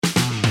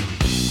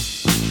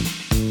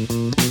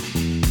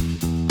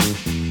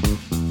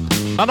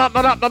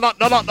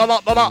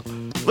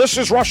This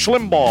is Rush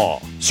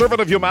Limbaugh,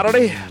 servant of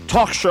humanity,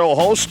 talk show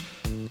host,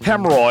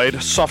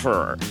 hemorrhoid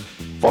sufferer.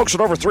 Folks,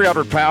 at over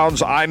 300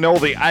 pounds, I know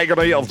the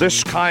agony of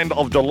this kind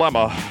of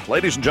dilemma.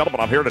 Ladies and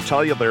gentlemen, I'm here to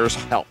tell you there's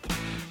help.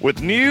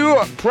 With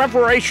new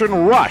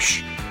Preparation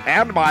Rush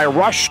and my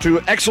Rush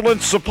to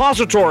Excellence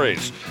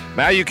suppositories.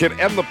 Now you can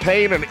end the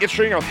pain and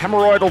itching of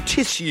hemorrhoidal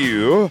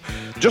tissue.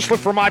 Just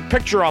look for my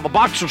picture on the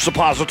box of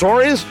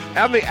suppositories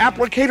and the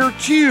applicator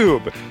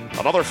tube.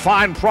 Another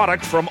fine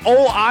product from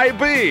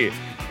OIB,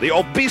 the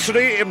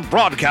Obesity in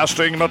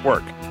Broadcasting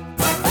Network.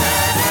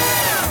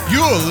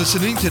 You're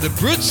listening to The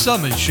Brit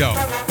Summers Show.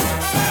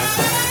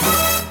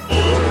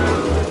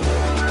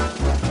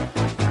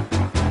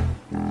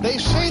 They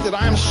say that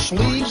I'm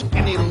sleaze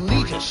and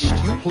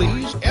elitist. You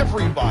please,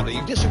 everybody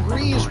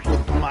disagrees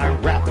with my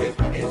rap.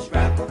 It's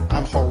rap.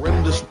 I'm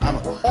horrendous. I'm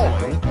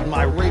appalling.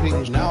 My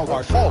ratings now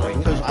are falling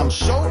because I'm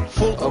so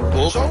full of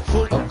bull, so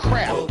full of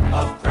crap.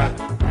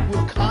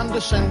 With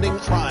condescending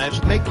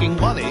crimes, making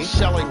money,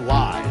 selling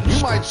lies.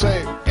 You might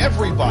say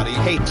everybody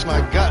hates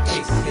my guts.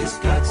 Hates his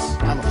guts.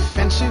 I'm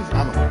offensive.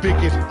 I'm a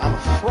bigot. I'm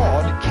a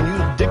fraud. Can you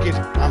dig it?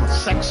 I'm a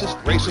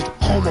sexist, racist,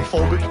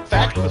 homophobic,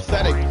 fat,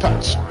 pathetic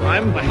tuts.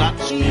 I'm a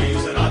Nazi.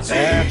 He's a Nazi.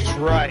 That's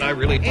right. I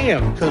really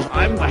am, because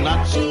I'm a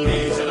Nazi.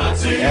 He's a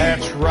Nazi.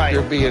 That's right.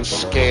 You're being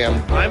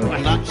scammed. I'm a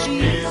Nazi.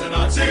 He's a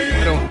Nazi.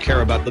 I don't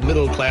care about the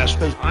middle class,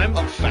 because I'm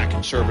a fat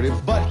conservative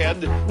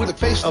butthead with the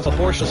face of a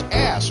horse's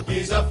ass.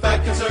 He's a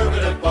fat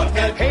conservative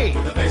butthead. Hey,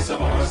 with the face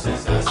of a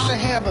horse's ass. I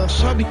have a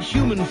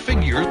subhuman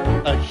figure,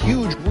 a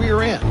huge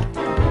rear end.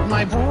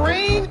 My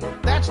brain,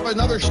 that's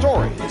another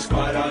story. It's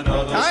quite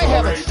another story. I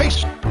have a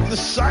face the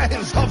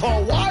size of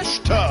a wash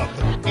tub,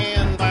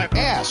 and my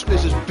ass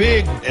is as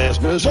big as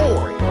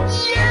Missouri.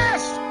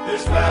 Yes!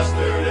 This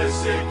bastard is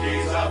sick,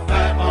 he's a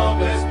fat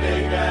mom is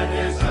big,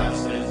 and his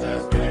ass is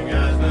as big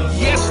as Missouri.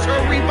 Yes,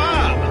 sir,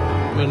 Bob!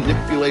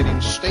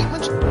 Manipulating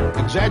statements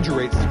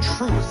exaggerates the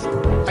truth.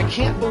 I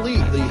can't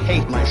believe they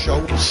hate my show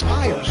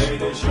inspires.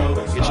 It's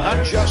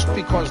not just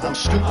because I'm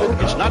stupid.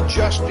 It's not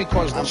just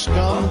because I'm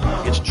scum.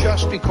 It's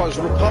just because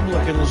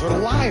Republicans are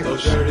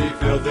liars.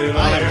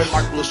 I am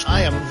heartless.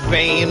 I am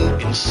vain,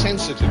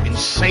 insensitive,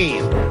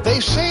 insane.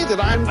 They say that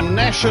I'm a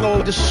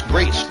national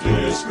disgrace.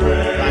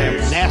 I am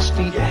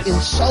nasty,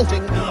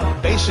 insulting,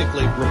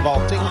 basically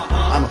revolting.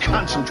 I'm a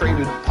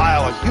concentrated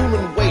pile of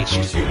human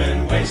waste.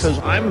 Because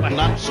I'm a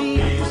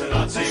Nazi.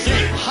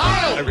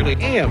 Hi! I really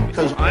am,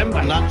 because I'm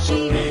a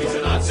Nazi.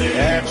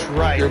 That's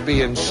right. You're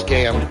being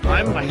scammed.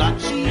 I'm a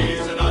Nazi.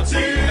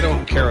 I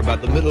don't care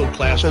about the middle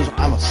class, because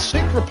I'm a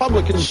sick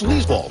Republican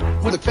sleazeball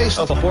with the face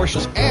of a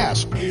horse's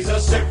ass. He's a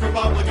sick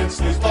Republican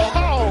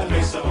sleazeball with the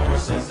face of a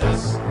horse's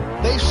ass.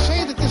 They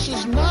say that this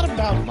is not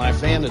about my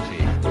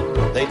vanity.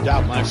 They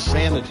doubt my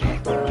sanity.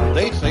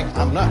 They think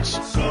I'm nuts.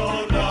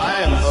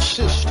 I am a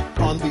cyst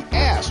on the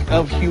ass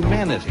of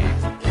humanity.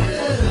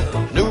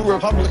 New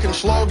Republican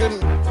slogan,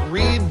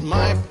 read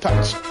my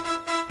tuts.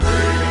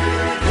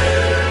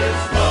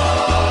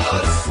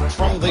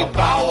 From the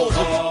bowels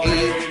of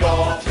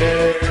Adolf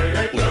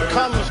Hitler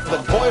comes the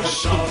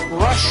voice of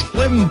Rush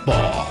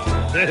Limbaugh.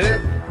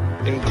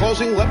 In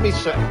closing, let me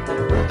say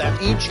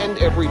that each and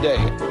every day,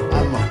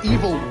 I'm an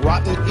evil,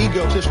 rotten,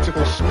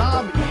 egotistical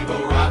snob.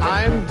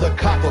 I'm the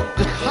cop of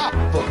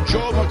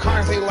Joe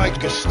McCarthy-like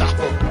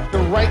Gestapo, the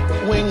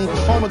right-wing,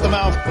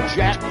 foam-at-the-mouth,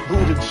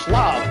 jack-booted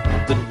slob,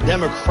 the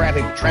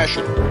Democratic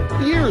trashing,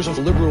 years of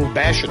liberal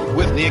bashing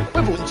with the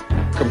equivalent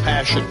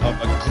compassion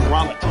of a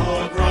grommet.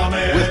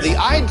 With the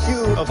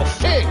IQ of a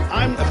fig,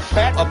 I'm a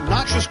fat,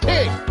 obnoxious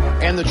pig.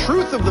 And the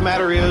truth of the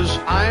matter is,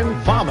 I'm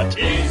vomit.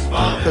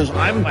 Because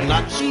I'm a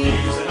Nazi.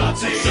 He's a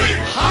Nazi.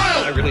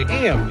 Hi! I really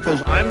am,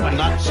 because I'm a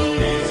Nazi.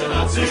 He's a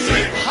Nazi.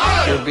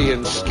 Hi! You're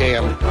being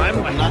scammed. I'm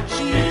a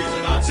Nazi. He's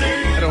a Nazi.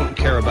 I don't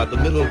care about the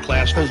middle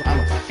class, because I'm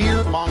a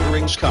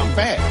fear-mongering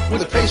scumbag with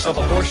the face of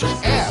a horse's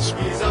ass.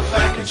 He's a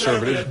fat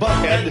Conservative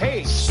butthead.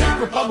 Hey, sick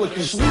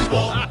Republican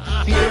sleazeball.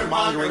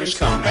 Fear-mongering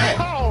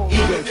scumbag.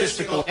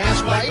 Egotistical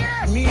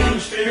assbite.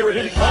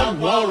 Mean-spirited,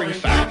 hog-wallering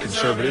fat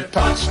conservative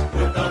tuts.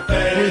 With the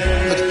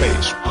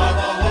face of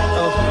a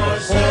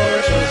horse's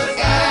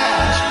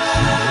ass.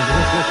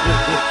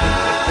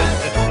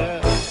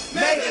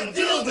 Making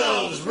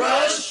dildos,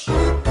 Rush.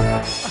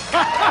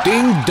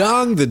 Ding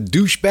dong, the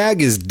douchebag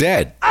is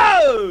dead.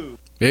 Oh!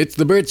 It's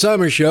the Brit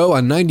Summers Show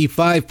on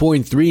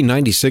 95.3,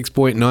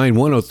 96.9,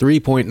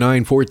 103.9,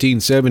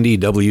 1470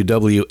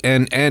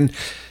 WWNN.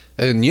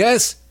 And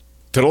yes,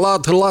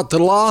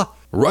 ta-da-la,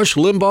 Rush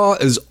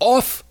Limbaugh is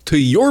off to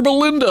Yorba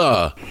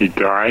Linda. He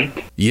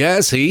died?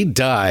 Yes, he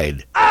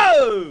died.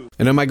 Oh!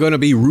 And am I going to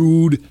be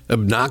rude,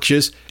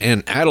 obnoxious,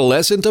 and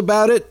adolescent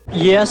about it?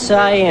 Yes,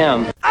 I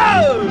am.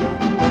 Oh!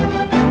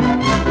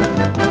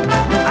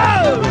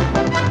 Oh! Oh!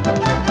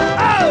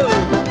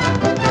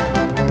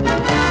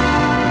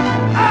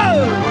 Oh!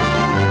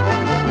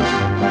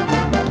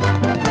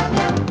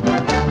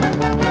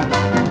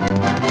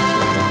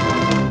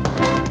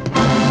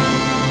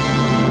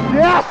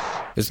 Yes!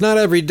 It's not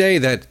every day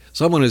that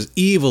someone as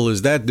evil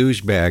as that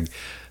douchebag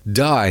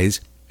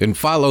dies and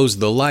follows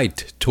the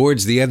light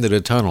towards the end of the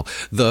tunnel,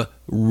 the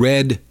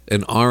red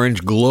and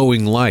orange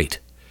glowing light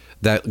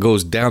that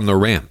goes down the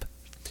ramp.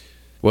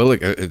 Well,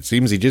 it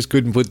seems he just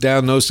couldn't put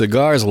down those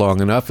cigars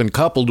long enough, and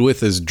coupled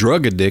with his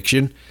drug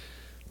addiction,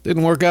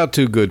 didn't work out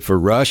too good for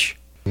Rush.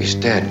 He's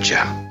dead,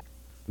 Joe.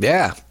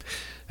 Yeah,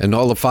 and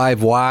all the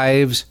 5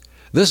 wives.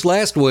 This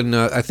last one,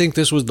 I think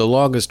this was the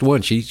longest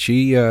one.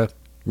 She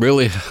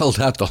really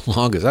held out the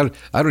longest.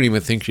 I don't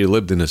even think she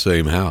lived in the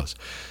same house.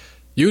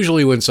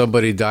 Usually when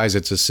somebody dies,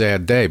 it's a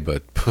sad day,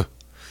 but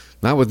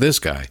not with this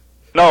guy.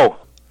 No.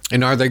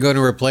 And are they going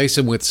to replace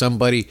him with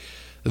somebody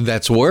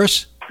that's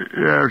worse?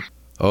 Yes.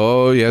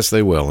 Oh, yes,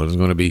 they will. It's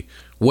going to be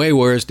way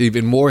worse,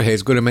 even more.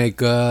 It's going to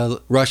make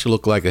Rush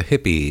look like a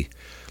hippie.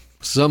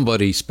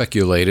 Somebody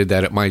speculated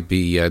that it might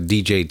be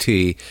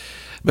DJT,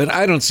 but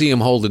I don't see him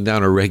holding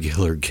down a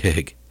regular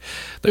gig.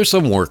 There's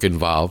some work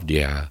involved,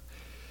 yeah.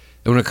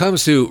 And when it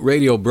comes to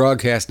radio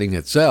broadcasting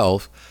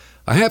itself,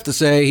 I have to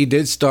say he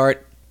did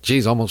start,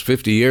 almost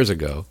 50 years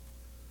ago.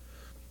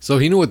 So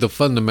he knew what the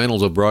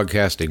fundamentals of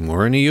broadcasting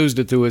were, and he used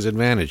it to his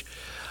advantage.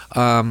 What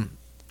I'm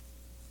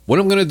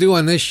going to do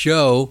on this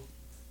show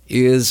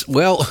is,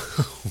 well,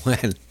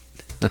 when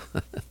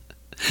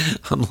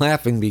I'm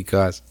laughing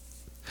because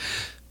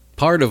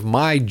part of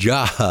my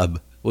job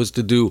was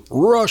to do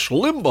Rush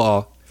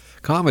Limbaugh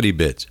comedy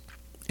bits.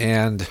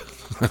 And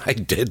I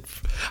did.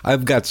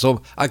 I've got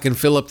so I can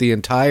fill up the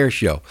entire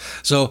show.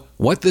 So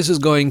what this is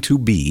going to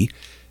be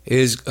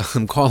is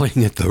I'm calling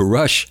it the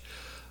Rush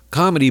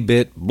comedy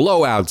bit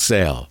blowout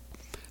sale.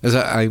 As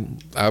I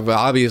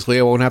obviously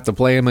I won't have to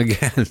play him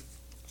again.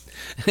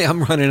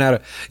 I'm running out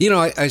of.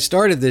 I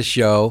started this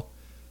show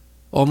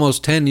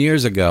almost 10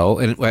 years ago,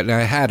 and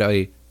I had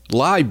a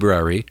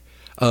library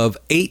of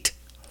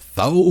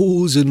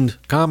 8,000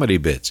 comedy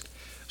bits.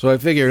 So I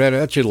figured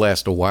that should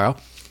last a while.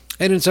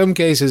 And in some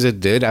cases it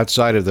did,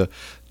 outside of the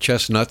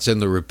chestnuts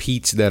and the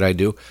repeats that I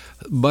do.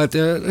 But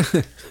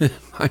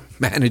I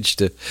managed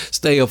to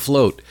stay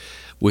afloat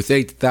with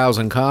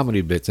 8,000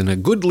 comedy bits, and a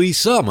goodly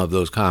sum of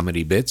those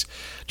comedy bits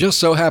just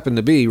so happened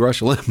to be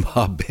Rush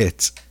Limbaugh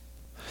bits.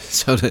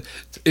 So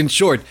in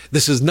short,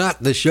 this is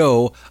not the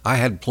show I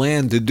had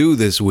planned to do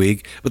this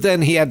week, but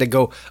then he had to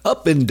go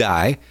up and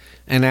die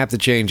and have to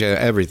change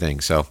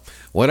everything. So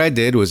what I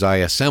did was I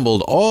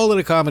assembled all of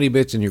the comedy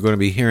bits, and you're going to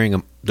be hearing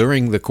them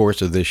during the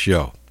course of this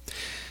show.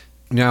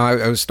 Now,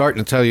 I was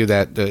starting to tell you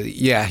that,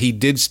 he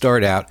did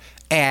start out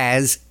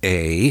as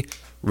a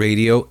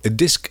radio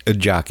disc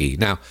jockey.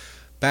 Now,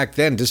 back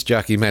then, disc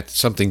jockey meant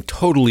something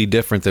totally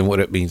different than what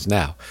it means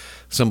now.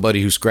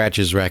 Somebody who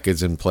scratches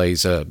records and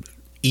plays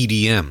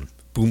EDM,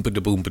 boom,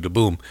 ba-da-boom,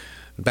 ba-da-boom.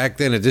 Back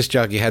then, a disc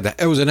jockey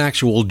it was an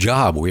actual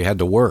job where you had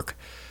to work.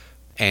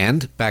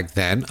 And back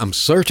then, I'm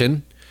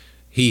certain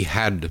he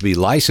had to be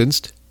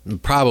licensed.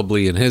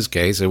 Probably in his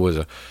case, it was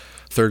a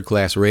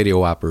third-class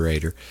radio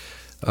operator,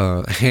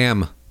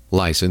 ham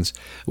license,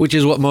 which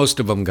is what most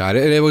of them got.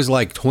 It was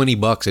like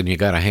 $20 and you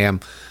got a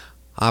ham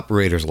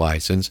operator's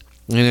license.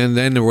 And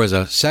then there was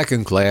a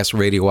second-class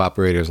radio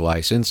operator's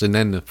license. And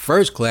then the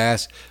first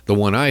class, the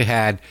one I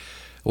had,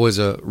 was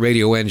a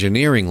radio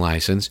engineering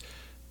license.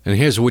 And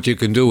here's what you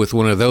can do with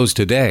one of those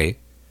today.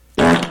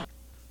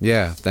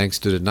 Yeah, thanks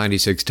to the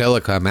 96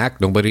 Telecom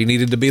Act, nobody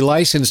needed to be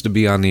licensed to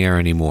be on the air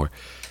anymore.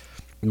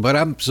 But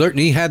I'm certain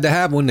he had to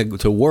have one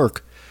to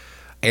work.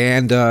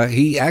 And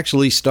he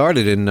actually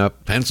started in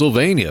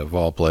Pennsylvania, of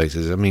all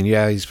places. I mean,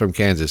 yeah, he's from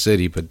Kansas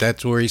City, but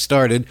that's where he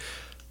started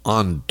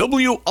on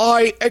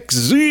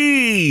WIXZ,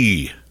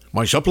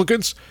 my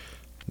supplicants,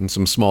 in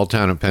some small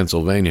town in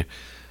Pennsylvania.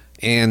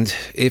 And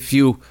if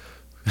you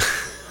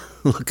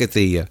look at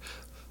the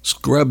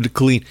scrubbed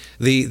clean,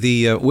 the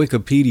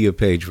Wikipedia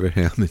page for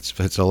him,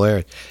 it's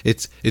hilarious.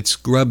 It's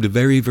scrubbed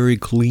very, very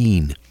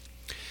clean,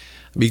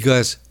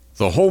 because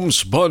the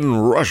homespun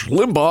Rush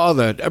Limbaugh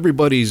that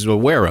everybody's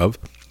aware of,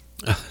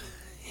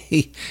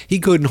 he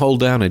couldn't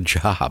hold down a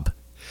job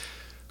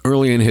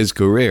early in his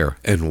career.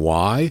 And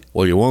why?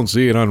 Well, you won't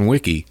see it on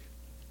Wiki.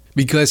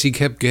 Because he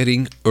kept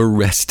getting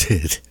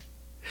arrested.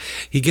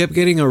 He kept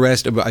getting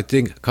arrested, I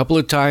think, a couple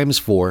of times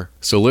for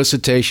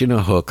solicitation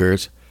of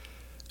hookers.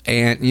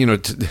 And,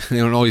 they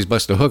don't always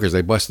bust the hookers,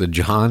 they bust the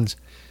Johns.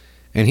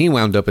 And he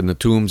wound up in the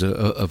tombs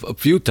a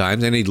few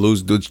times, and he'd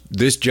lose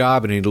this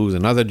job, and he'd lose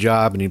another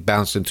job, and he'd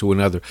bounce into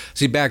another.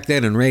 See, back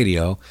then in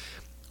radio,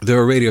 there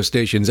were radio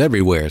stations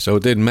everywhere, so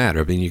it didn't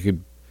matter. I mean, you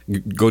could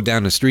go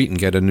down the street and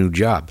get a new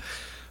job.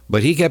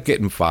 But he kept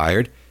getting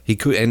fired. He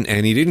could,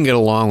 and he didn't get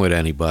along with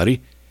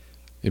anybody,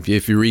 if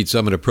you read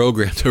some of the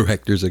program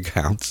director's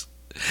accounts.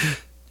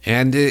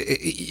 And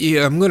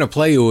I'm going to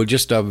play you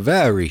just a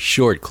very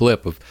short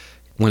clip of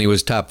when he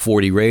was top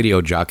 40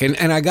 radio jock. And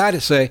I got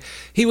to say,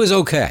 he was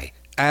okay.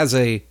 As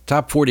a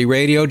top 40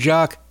 radio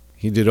jock,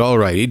 he did all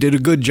right. He did a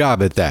good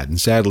job at that.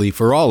 And sadly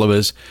for all of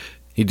us,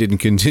 he didn't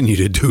continue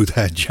to do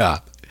that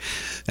job.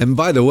 And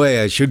by the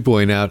way, I should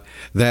point out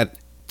that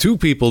 2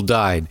 people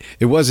died.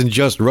 It wasn't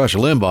just Rush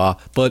Limbaugh,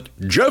 but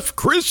Jeff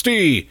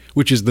Christie,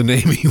 which is the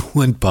name he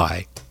went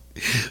by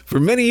for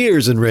many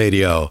years in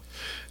radio.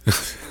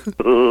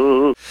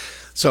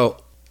 So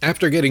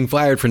After getting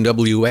fired from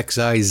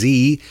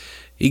WXIZ,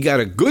 he got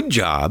a good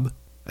job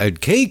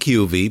at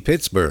KQV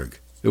Pittsburgh.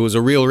 It was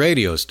a real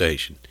radio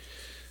station.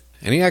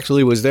 And he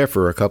actually was there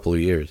for a couple of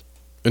years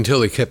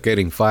until he kept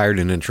getting fired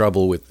and in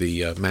trouble with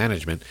the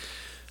management.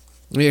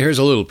 Here's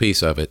a little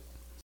piece of it.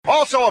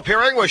 Also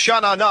appearing with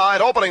Sha-Na Na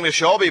and opening the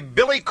show will be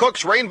Billy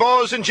Cook's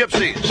Rainbows and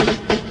Gypsies.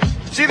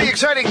 See the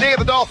exciting Day of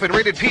the Dolphin,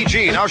 rated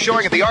PG, now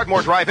showing at the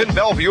Ardmore Drive-In,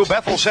 Bellevue,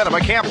 Bethel Cinema,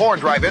 Camp Horn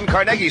Drive-In,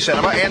 Carnegie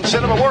Cinema, and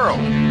Cinema World.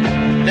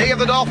 Day of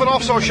the Dolphin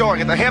also showing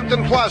at the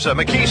Hampton Plaza,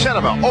 McKee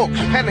Cinema, Oaks,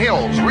 Penn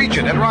Hills,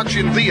 Regent, and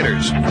Roxton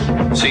Theaters.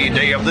 See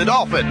Day of the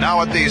Dolphin now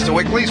at the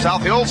Sewickley,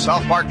 South Hills,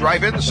 South Park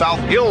Drive-In, South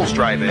Hills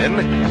Drive-In,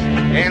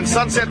 and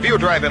Sunset View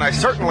Drive-In. I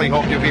certainly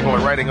hope you people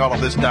are writing all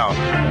of this down.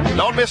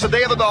 Don't miss the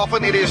Day of the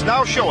Dolphin. It is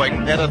now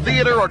showing at a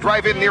theater or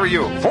drive-in near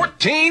you.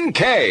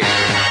 14K.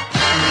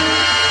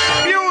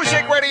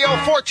 Music Radio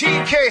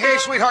 14K. Hey,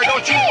 sweetheart,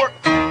 don't you worry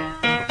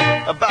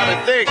about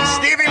a thing.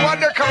 Stevie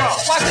Wonder, come on.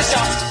 Watch this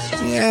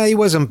out. Yeah, he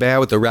wasn't bad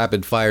with the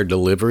rapid-fire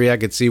delivery. I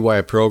could see why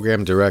a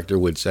program director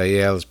would say,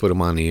 yeah, let's put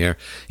him on the air.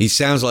 He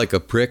sounds like a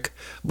prick,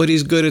 but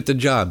he's good at the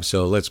job,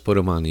 so let's put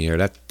him on the air.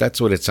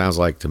 That's what it sounds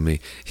like to me.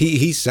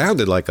 He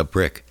sounded like a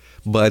prick,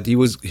 but he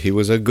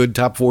was a good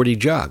top 40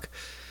 jock.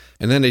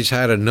 And then they just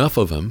had enough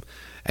of him.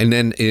 And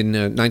then in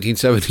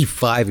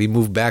 1975, he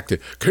moved back to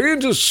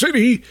Kansas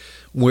City,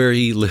 where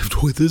he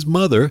lived with his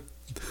mother,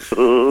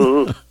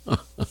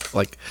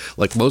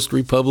 like most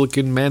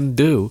Republican men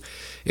do,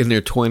 in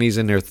their 20s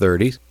and their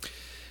 30s.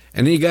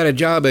 And he got a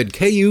job at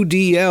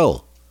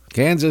KUDL,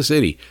 Kansas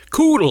City,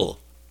 Koodle,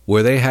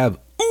 where they have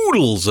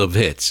oodles of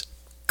hits.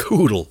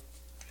 Koodle.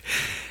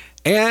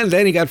 And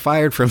then he got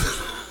fired from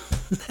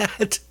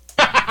that.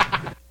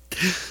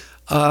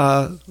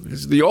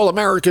 The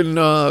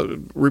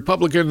All-American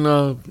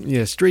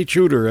Republican street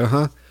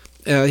shooter,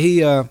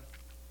 he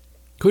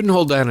couldn't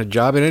hold down a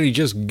job, and then he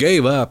just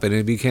gave up, and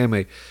he became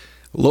a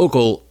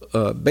local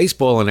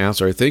baseball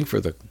announcer, I think, for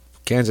the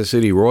Kansas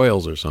City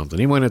Royals or something.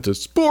 He went into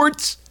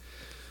sports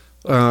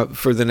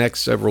for the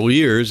next several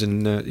years,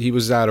 and he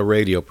was out of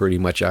radio pretty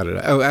much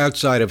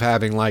outside of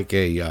having like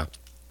I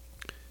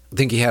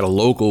think he had a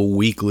local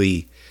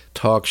weekly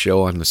talk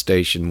show on the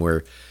station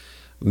where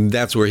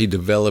that's where he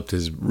developed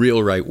his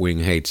real right-wing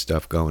hate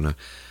stuff going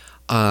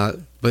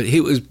on. But he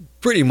was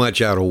pretty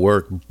much out of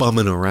work,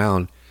 bumming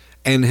around.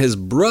 And his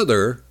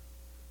brother,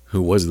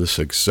 who was the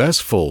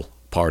successful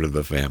part of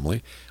the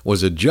family,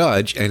 was a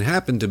judge and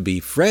happened to be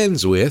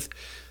friends with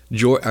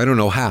George. I don't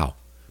know how,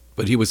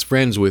 but he was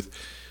friends with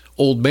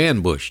Old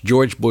Man Bush,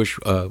 George Bush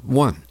I.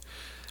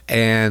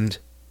 And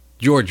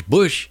George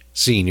Bush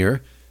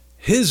Sr.,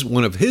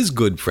 one of his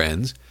good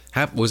friends,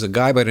 was a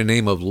guy by the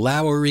name of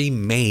Lowry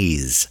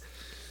Mays.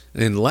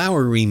 And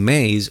Lowry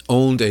Mays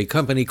owned a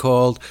company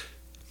called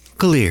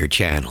Clear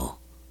Channel.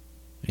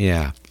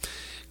 Yeah.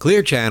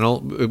 Clear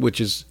Channel,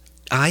 which is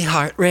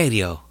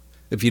iHeartRadio.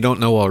 If you don't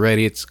know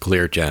already, it's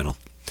Clear Channel.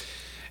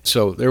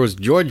 So there was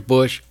George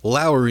Bush,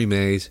 Lowry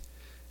Mays,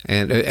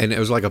 and it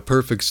was like a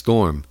perfect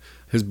storm.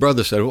 His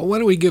brother said, well, why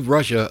don't we give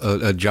Russia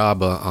a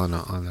job on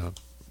a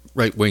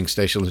right-wing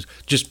station,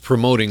 just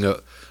promoting a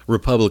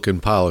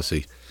Republican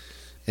policy?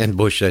 And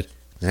Bush said,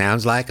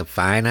 sounds like a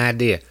fine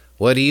idea.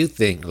 What do you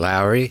think,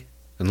 Lowry?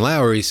 And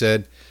Lowry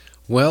said,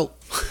 well,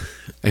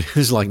 it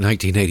was like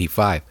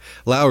 1985.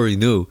 Lowry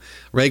knew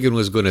Reagan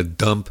was going to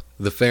dump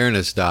the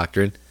Fairness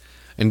Doctrine,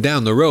 and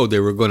down the road they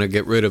were going to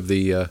get rid of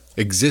the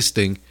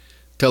existing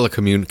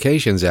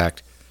Telecommunications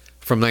Act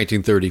from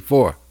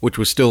 1934, which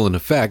was still in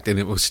effect, and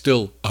it was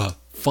still a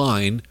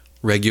fine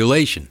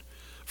regulation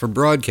for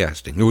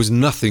broadcasting. There was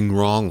nothing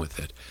wrong with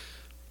it.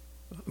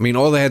 I mean,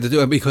 all they had to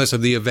do, because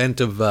of the event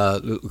of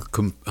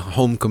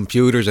home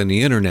computers and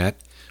the internet,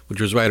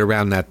 which was right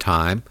around that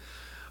time,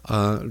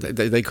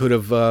 they could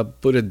have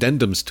put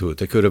addendums to it.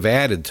 They could have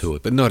added to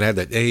it. But no,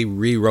 they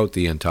rewrote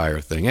the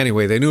entire thing.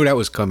 Anyway, they knew that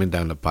was coming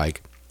down the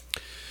pike.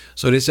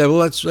 So they said, well,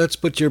 let's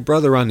put your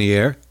brother on the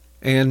air,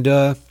 and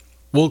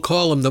we'll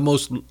call him the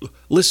most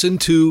listened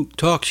to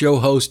talk show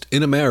host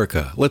in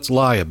America. Let's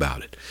lie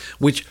about it.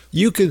 Which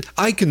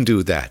I can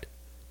do that.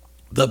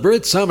 The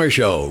Brit Summer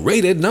Show,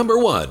 rated number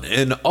 1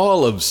 in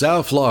all of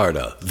South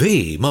Florida.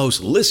 The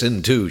most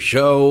listened to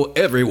show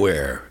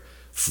everywhere,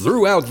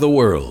 throughout the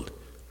world.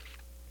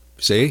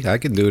 See, I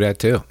can do that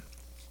too.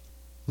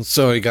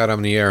 So he got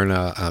on the air in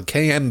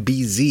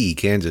KMBZ,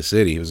 Kansas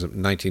City. It was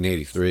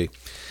 1983.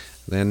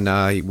 Then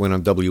he went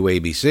on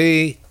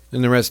WABC,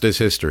 and the rest is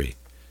history.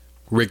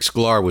 Rick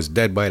Sklar was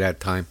dead by that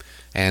time,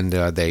 and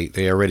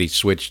they already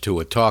switched to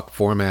a talk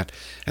format,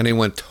 and they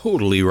went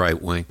totally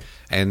right-wing.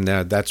 And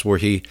that's where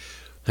he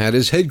had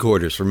his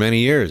headquarters for many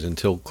years,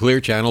 until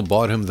Clear Channel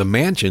bought him the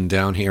mansion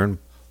down here in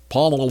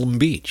Palm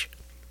Beach.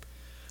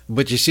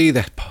 But you see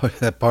that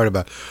part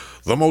about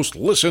the most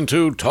listened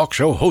to talk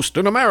show host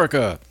in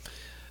America.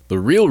 The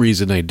real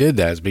reason they did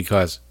that is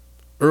because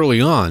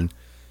early on,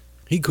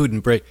 he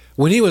couldn't break.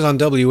 When he was on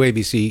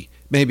WABC,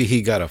 maybe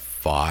he got a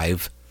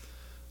 5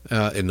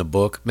 in the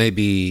book,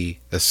 maybe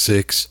a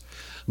 6.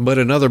 But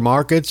in other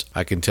markets,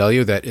 I can tell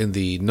you that in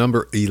the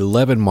number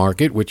 11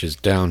 market, which is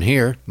down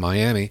here,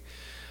 Miami,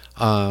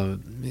 a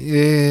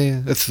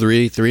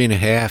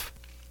 3.5.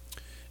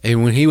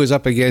 And when he was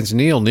up against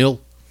Neil,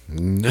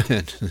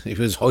 he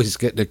was always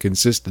getting a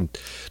consistent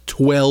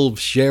 12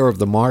 share of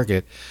the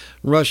market.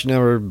 Rush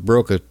never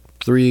broke a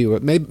 3.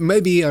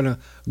 Maybe on a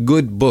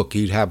good book,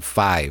 he'd have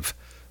 5.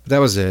 That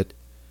was it.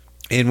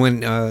 And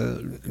when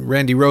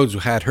Randy Rhoads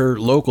had her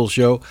local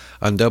show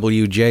on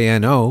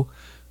WJNO,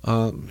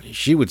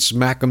 she would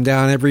smack him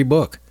down every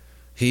book.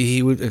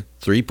 He would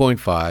 3.5,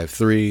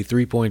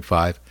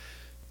 3.5,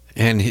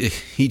 and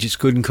he just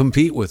couldn't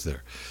compete with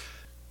her.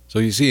 So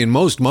you see, in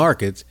most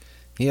markets,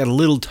 he had a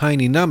little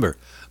tiny number.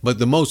 But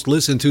the most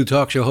listened to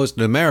talk show host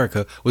in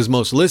America was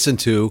most listened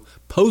to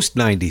post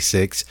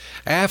 96,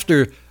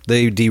 after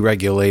they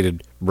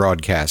deregulated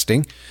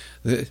broadcasting.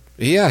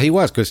 Yeah, he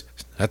was, because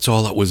that's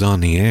all that was on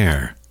the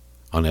air,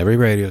 on every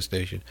radio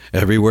station,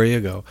 everywhere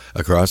you go,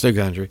 across the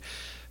country.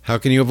 How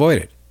can you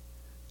avoid it?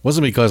 It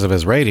wasn't because of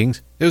his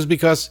ratings. It was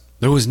because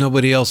there was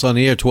nobody else on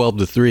the air 12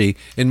 to 3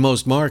 in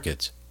most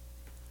markets.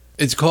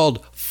 It's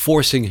called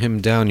forcing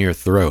him down your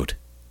throat.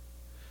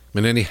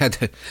 And then he had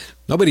to...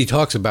 Nobody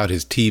talks about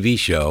his TV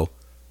show.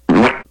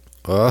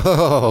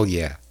 Oh,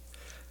 yeah.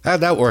 How'd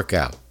that work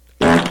out?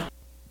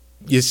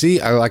 You see,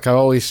 like I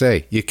always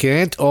say, you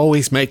can't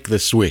always make the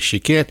swish.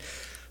 You can't...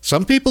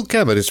 Some people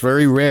can, but it's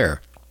very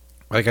rare.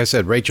 Like I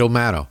said, Rachel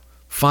Maddow,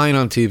 fine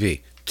on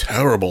TV,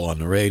 terrible on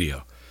the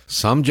radio.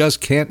 Some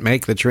just can't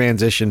make the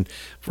transition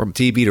from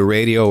TV to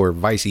radio or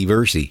vice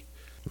versa.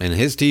 And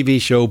his TV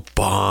show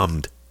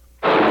bombed.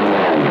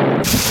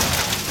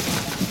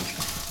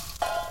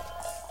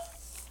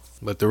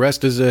 But the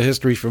rest is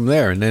history from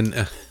there. And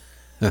then,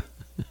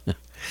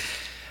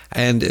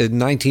 and in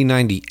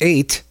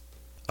 1998,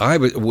 I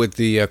was with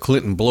the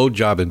Clinton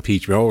blowjob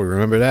impeachment. Oh,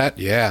 remember that?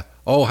 Yeah.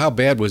 Oh, how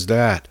bad was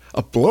that?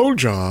 A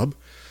blowjob,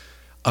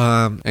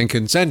 and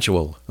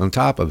consensual on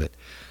top of it.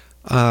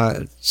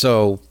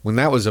 So when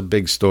that was a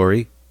big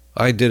story,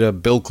 I did a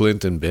Bill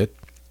Clinton bit.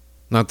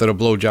 Not that a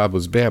blowjob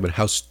was bad, but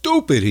how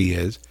stupid he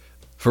is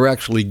for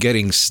actually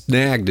getting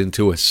snagged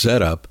into a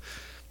setup.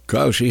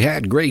 Because she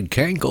had great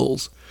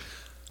cankles.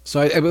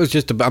 So it was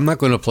just, I'm not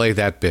going to play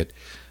that bit,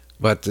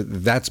 but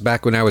that's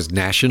back when I was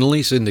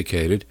nationally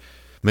syndicated,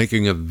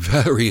 making a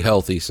very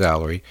healthy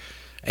salary.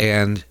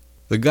 And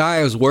the guy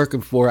I was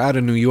working for out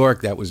of New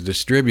York that was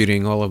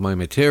distributing all of my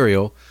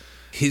material,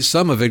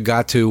 some of it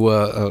got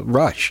to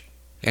Rush.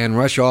 And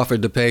Rush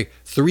offered to pay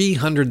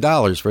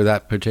 $300 for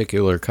that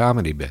particular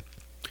comedy bit.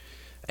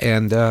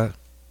 And,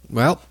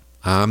 well,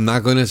 I'm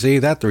not going to see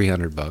that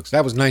 $300.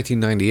 That was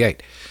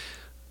 1998.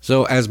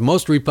 So as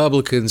most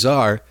Republicans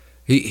are,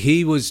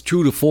 he was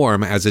true to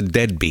form as a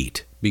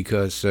deadbeat,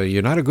 because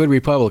you're not a good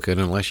Republican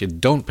unless you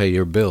don't pay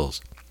your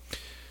bills.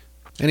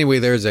 Anyway,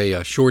 there's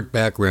a short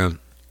background.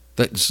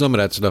 Some of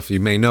that stuff you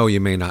may know, you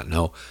may not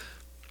know.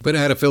 But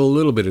I had to fill a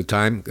little bit of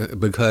time,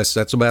 because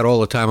that's about all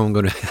the time I'm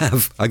going to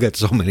have. I got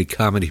so many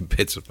comedy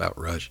bits about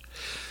Rush.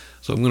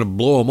 So I'm going to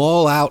blow them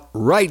all out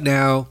right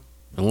now,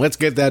 and let's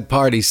get that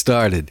party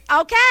started.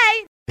 Okay.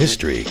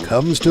 History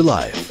comes to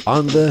life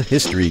on the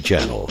History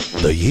Channel.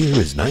 The year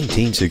is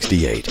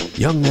 1968.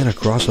 Young men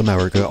across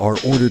America are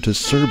ordered to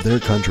serve their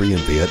country in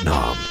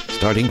Vietnam.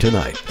 Starting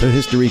tonight, the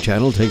History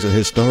Channel takes a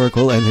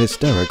historical and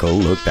hysterical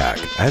look back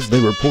as they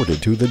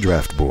reported to the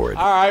draft board.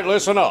 All right,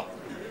 listen up.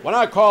 When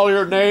I call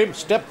your name,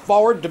 step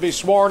forward to be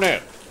sworn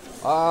in.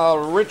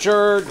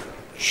 Richard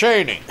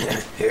Cheney.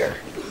 Here.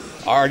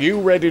 Are you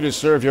ready to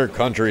serve your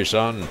country,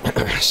 son?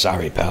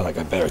 Sorry, pal, I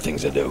got better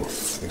things to do.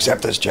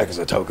 Accept this check as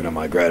a token of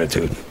my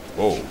gratitude.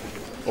 Whoa.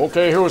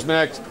 Okay, who's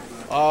next?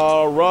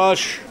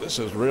 Rush. This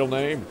is real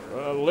name.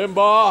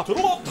 Limbaugh.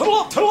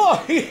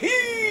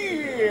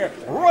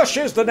 Rush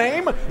is the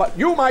name, but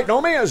you might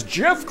know me as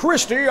Jeff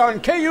Christie on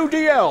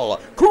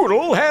KUDL.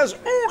 Koodle has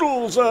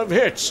oodles of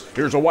hits.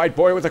 Here's a white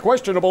boy with a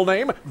questionable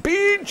name,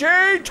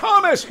 B.J.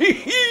 Thomas.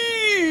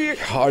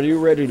 Are you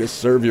ready to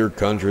serve your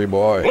country,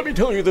 boy? Let me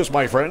tell you this,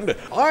 my friend.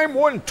 I'm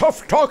one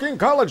tough-talking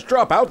college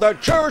dropout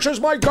that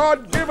cherishes my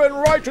God-given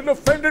right to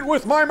defend it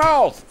with my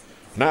mouth.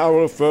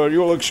 Now, if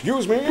you'll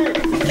excuse me...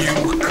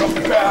 You come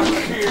back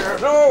here.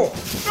 No!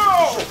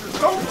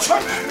 Don't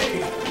touch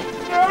me!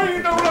 Now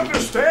you don't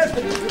understand.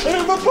 I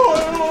have a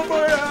boil on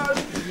my head.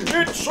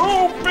 It's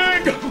so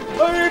big.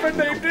 I even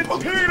named it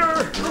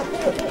Peter.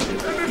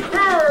 And it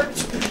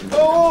hurts.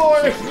 Oh,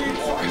 I need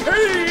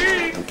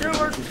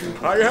painkillers.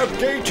 I have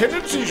gay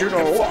tendencies, you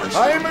know.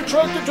 I am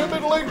attracted to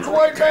middle-aged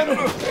white men.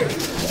 No!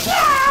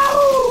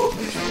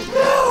 I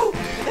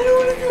don't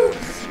want to go.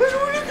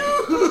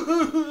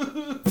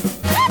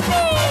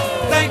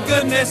 Thank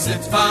goodness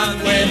it's fun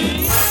with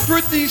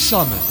Britany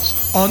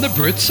Summers on the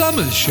Brit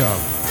Summers Show.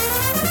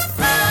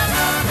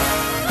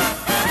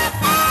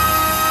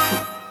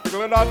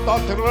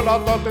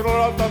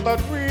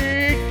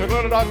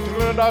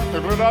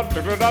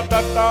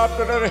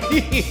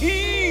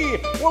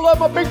 Well,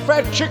 I'm a big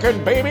fat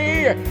chicken,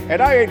 baby,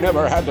 and I ain't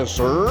never had to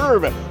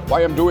serve.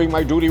 Why, I'm doing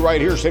my duty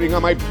right here, sitting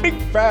on my big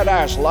fat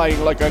ass,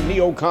 lying like a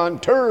neocon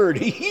turd.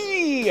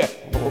 me.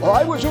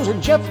 I was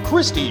using Jeff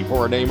Christie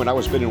for a name when I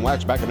was spinning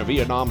wax back in the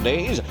Vietnam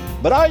days,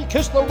 but I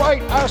kissed the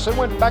right ass and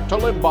went back to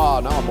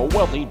Limbaugh. Now I'm a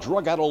wealthy,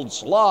 drug-addled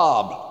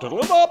slob. To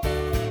live up.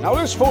 Now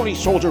this phony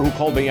soldier who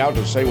called me out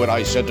to say what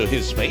I said to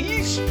his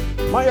face,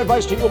 my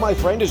advice to you, my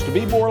friend, is to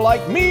be more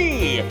like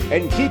me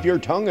and keep your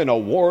tongue in a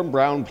warm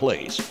brown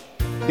place.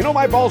 You know,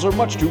 my balls are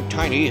much too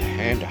tiny,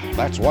 and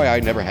that's why I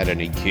never had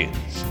any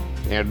kids.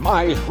 And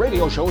my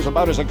radio show is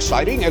about as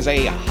exciting as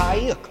a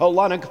high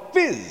colonic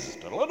fizz.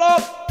 You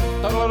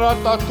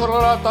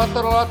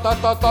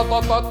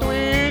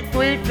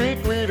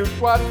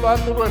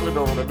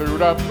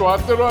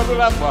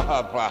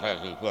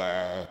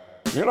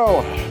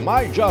know,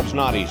 my job's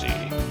not easy,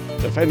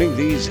 defending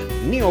these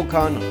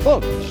neocon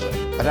thugs.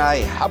 But I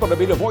happen to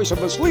be the voice of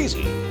the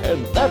sleazy,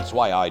 and that's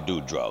why I do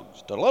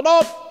drugs.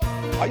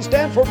 I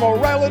stand for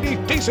morality,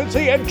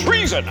 decency, and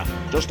treason.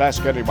 Just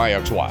ask any of my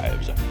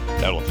ex-wives.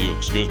 Now, if you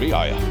excuse me,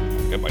 I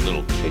get my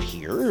little kit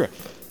here.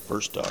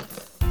 First,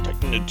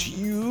 tighten the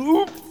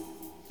tube.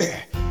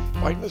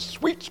 Find the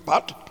sweet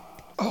spot.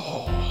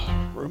 Oh,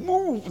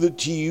 remove the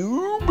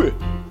tube.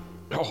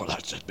 Oh,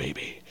 that's it,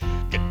 baby.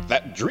 Get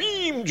that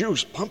dream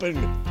juice pumping.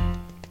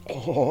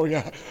 Oh,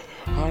 yeah.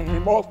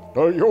 I'm off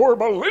to your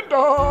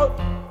Belinda.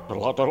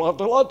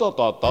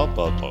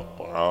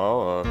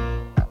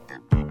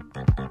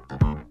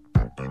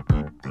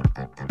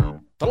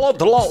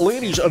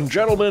 Ladies and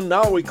gentlemen,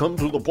 now we come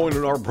to the point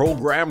in our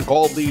program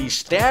called the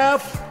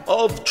Staff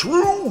of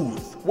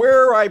Truth,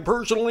 where I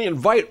personally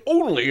invite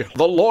only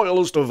the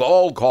loyalist of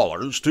all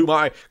callers to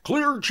my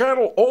Clear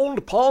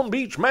Channel-owned Palm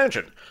Beach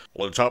mansion.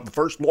 Let's have the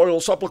first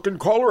loyal supplicant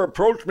caller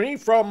approach me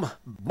from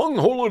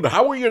Bunghole and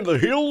Howie in the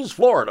Hills,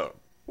 Florida.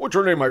 What's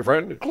your name, my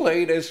friend?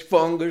 Cletus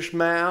Fungus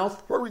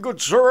Mouth. Very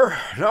good, sir.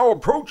 Now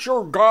approach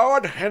your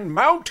god and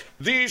mount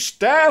the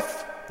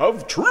Staff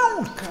of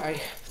Truth.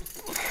 Okay.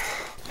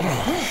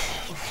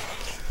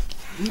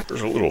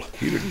 There's a little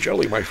heated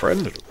jelly, my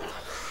friend.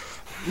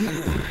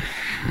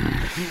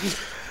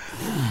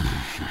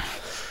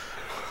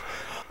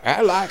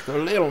 I like a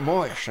little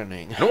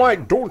moistening. No, I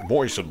don't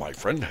moisten, my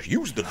friend.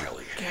 Use the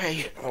jelly.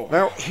 Okay.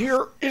 Now,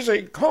 here is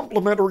a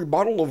complimentary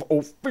bottle of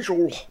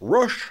official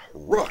Rush.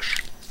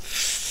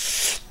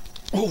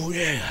 Oh,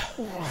 yeah.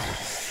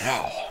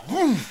 Now,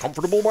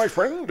 comfortable, my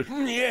friend?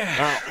 Yeah.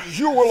 Now,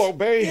 you will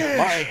obey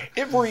my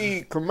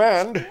every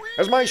command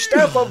as my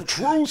staff of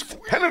truth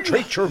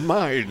penetrates your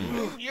mind.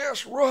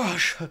 Yes,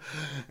 Rush.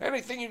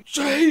 Anything you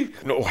say?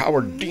 Know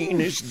Howard Dean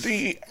is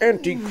the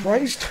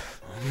Antichrist?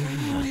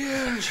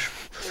 Yes.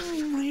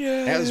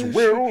 As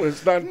well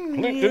as that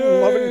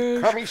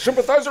Clinton-loving commie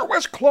sympathizer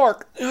Wes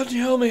Clark. Now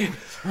tell me,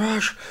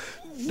 Rush,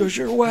 does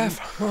your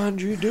wife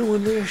mind you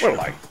doing this?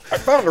 Well, I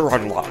found her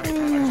online,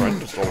 my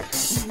friend, so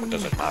what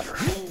does it matter?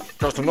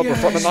 Just another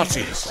from the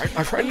Nazis, right,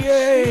 my friend?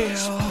 Yeah.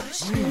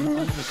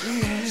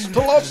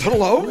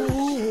 Hello.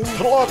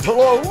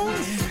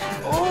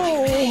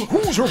 Oh,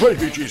 who's her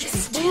baby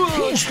Jesus?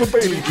 Who's the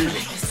baby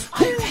Jesus?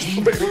 Who's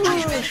the baby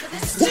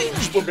Jesus?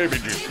 Who's the baby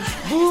Jesus?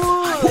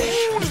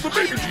 Who's the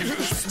baby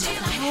Jesus?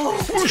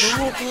 Push in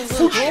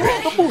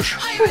the bush.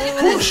 Push in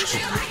the bush.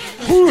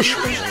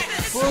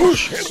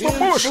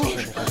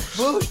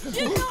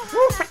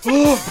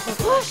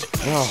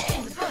 Now,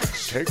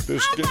 take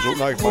this Ginzo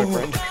knife, my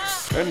friend,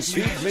 and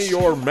feed me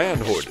your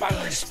manhood.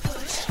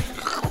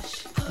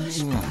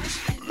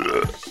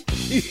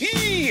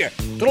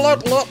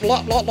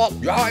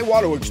 I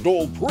want to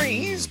extol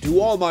praise to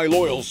all my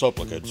loyal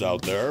supplicants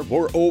out there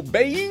for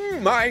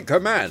obeying my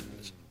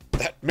commands.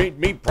 That made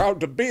me proud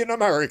to be an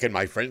American,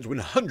 my friends, when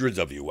hundreds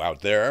of you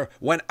out there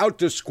went out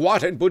to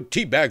squat and put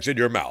tea bags in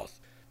your mouth.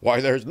 Why,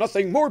 there's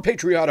nothing more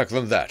patriotic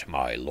than that,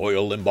 my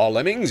loyal Limbaugh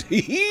lemmings.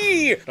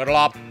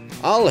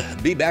 I'll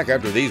be back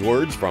after these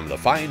words from the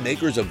fine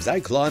makers of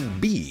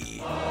Zyklon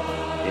B.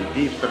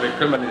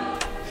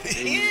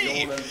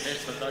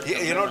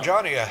 You know,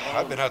 Johnny,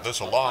 I've been at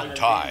this a long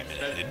time,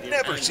 and it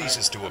never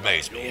ceases to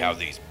amaze me how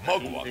these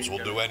mugwumps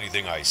will do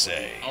anything I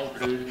say.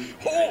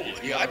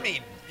 Holy, I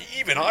mean,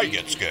 even I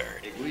get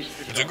scared.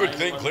 It's a good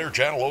thing Clear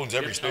Channel owns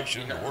every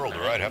station in the world,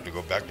 or I'd have to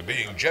go back to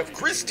being Jeff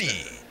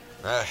Christie.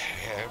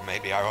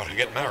 Maybe I ought to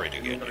get married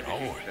again, you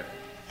know.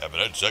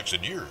 Haven't had sex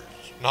in years.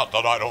 Not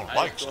that I don't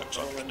like sex,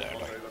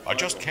 understand. I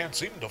just can't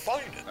seem to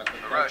find it.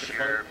 Rush,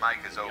 your mic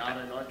is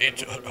open.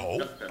 It's,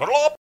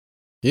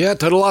 Yeah,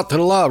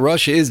 ta-da-la,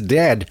 Rush is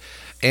dead.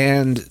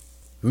 And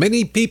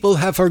many people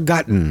have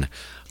forgotten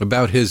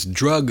about his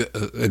drug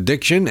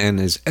addiction and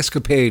his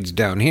escapades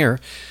down here.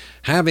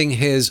 Having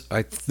his,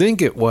 I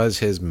think it was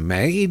his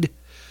maid,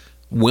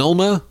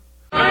 Wilma.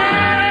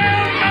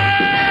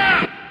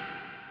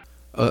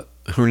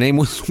 Her name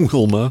was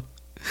Wilma.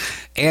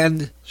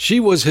 And she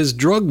was his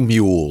drug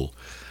mule.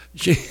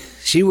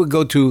 She would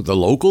go to the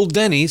local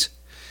Denny's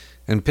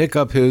and pick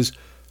up his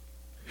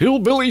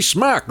hillbilly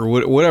smack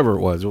or whatever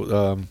it was.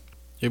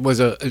 It was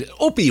an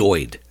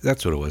opioid.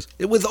 That's what it was.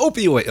 It was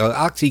opioid,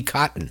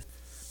 Oxycontin.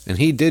 And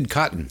he did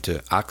cotton to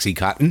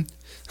Oxycontin.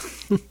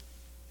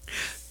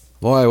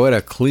 Boy, what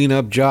a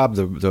clean-up job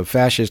the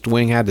fascist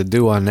wing had to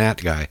do on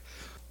that guy.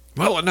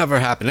 Well, it never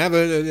happened.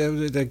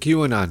 The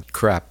QAnon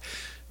crap.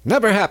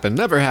 Never happened.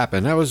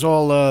 That was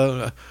all,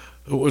 it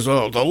was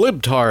all the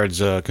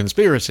libtards'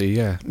 conspiracy,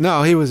 yeah.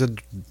 No, he was a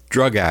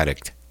drug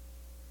addict.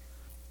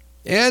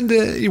 And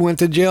he went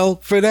to jail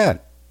for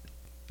that.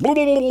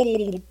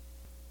 And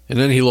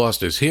then he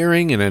lost his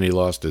hearing, and then he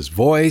lost his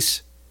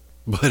voice.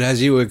 But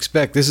as you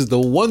expect, this is the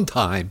one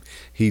time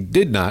he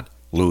did not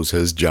lose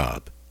his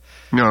job.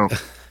 No.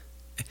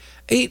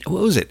 What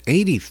was it?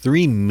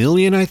 83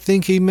 million, I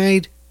think he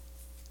made.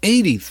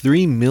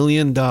 $83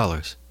 million.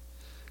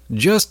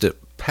 Just to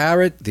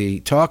parrot the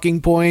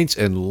talking points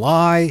and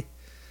lie.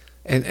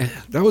 And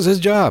that was his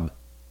job.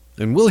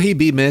 And will he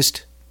be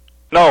missed?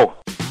 No.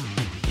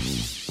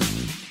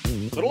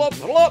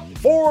 Huddle up,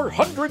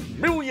 400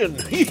 million.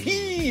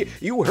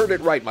 You heard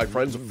it right, my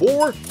friends.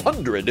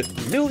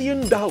 $400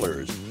 million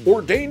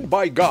ordained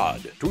by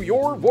God to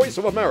your Voice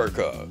of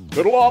America.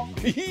 Huddle up.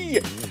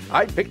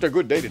 I picked a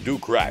good day to do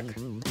crack.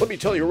 Let me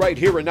tell you right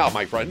here and now,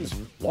 my friends,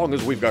 long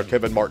as we've got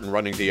Kevin Martin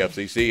running the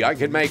FCC, I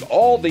can make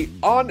all the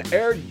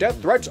on-air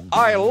death threats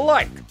I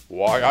like.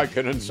 Why, I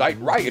can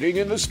incite rioting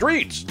in the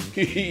streets.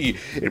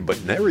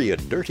 But nary a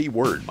dirty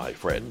word, my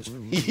friends.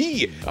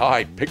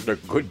 I picked a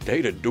good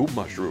day to do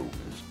mushrooms.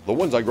 The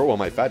ones I grow on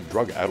my fat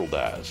drug-addled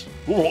ass.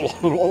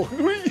 Oh,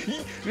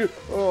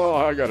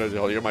 I gotta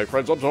tell you, my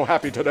friends, I'm so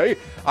happy today.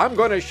 I'm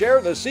going to share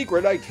the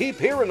secret I keep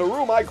here in the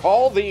room I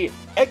call the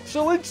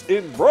Excellence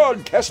in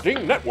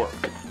Broadcasting Network.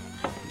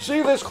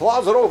 See this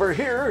closet over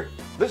here?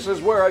 This is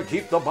where I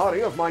keep the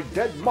body of my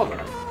dead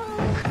mother.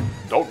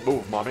 Don't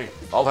move, Mommy.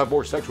 I'll have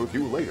more sex with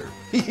you later.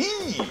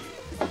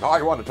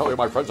 I want to tell you,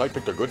 my friends, I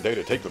picked a good day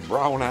to take the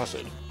brown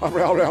acid.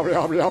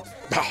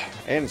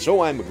 And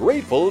so I'm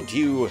grateful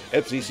to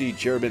FCC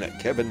Chairman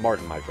Kevin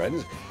Martin, my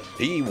friends.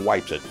 He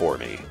wipes it for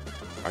me.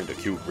 Kinda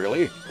cute,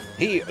 really.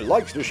 He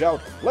likes to shout,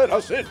 let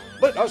us in,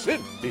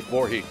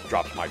 before he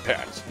drops my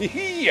pants.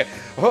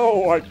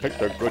 Oh, I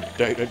picked a good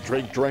day to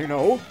drink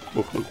Drano.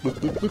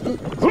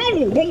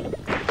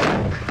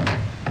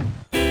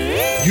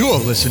 You're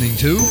listening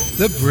to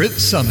The Brit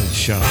Summers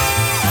Show.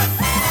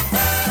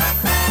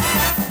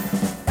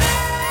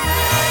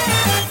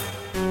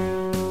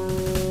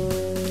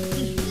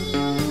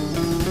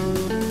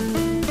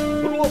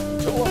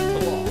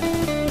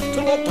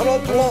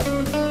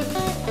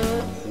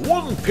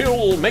 One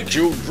pill makes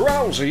you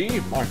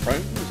drowsy, my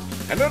friends,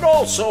 and it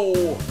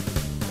also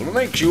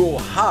makes you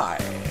high.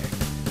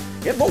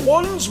 And the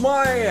ones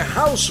my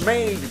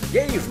housemaid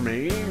gave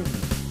me,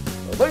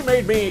 they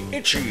made me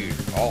itchy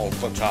all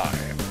the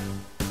time.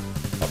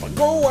 But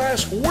go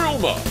ask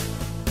Wilma.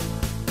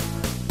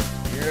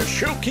 Yeah,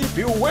 she'll keep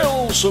you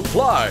well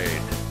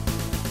supplied.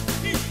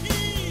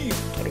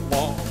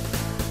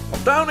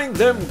 Downing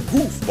them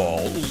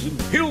goofballs in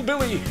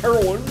hillbilly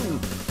heroin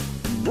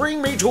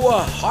bring me to a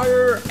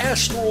higher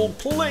astral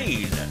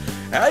plane.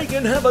 I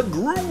can have a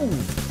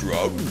groove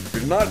drug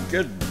and not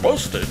get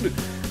busted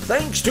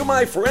thanks to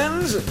my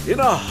friends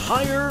in a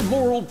higher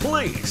moral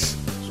place.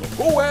 So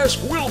go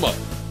ask Wilma.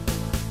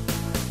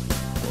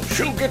 Well,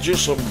 she'll get you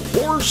some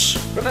horse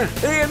and a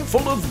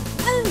handful of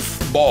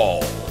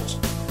goofballs.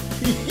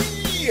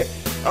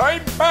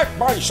 I'm back,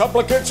 my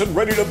supplicants, and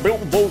ready to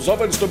build those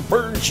ovens to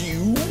burn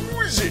you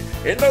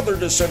and other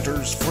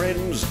dissenters,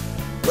 friends.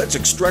 Let's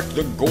extract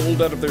the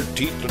gold out of their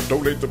teeth and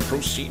donate the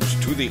proceeds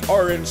to the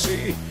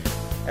RNC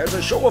as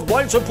a show of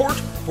blind support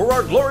for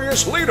our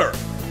glorious leader.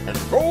 And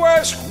go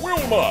ask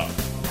Wilma.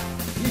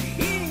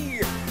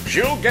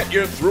 She'll get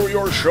you through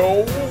your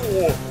show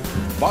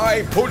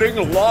by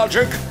putting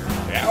logic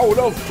out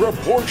of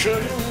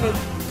proportion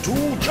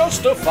to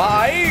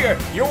justify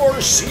your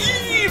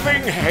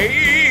seething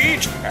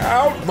hate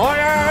out my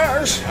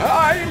ass.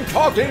 I'm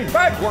talking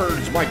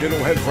backwards, my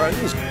ditto-head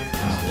friends.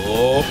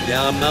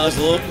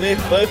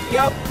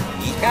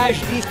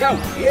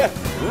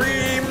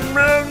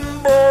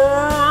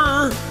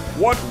 Remember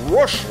what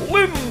Rush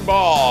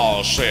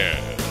Limbaugh said.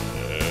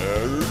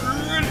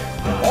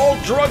 All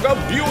drug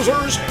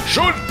abusers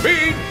should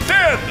be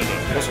dead.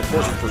 Unless, of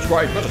course, it's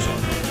prescribed medicine.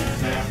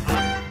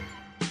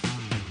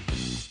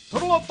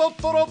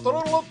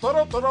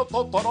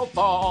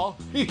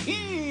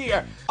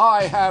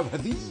 I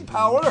have the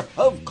power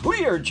of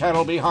Clear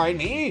Channel behind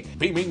me,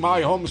 beaming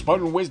my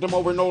homespun wisdom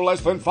over no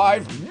less than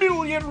 5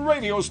 million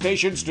radio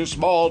stations to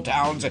small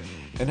towns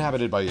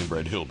inhabited by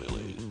inbred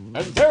hillbillies.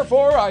 And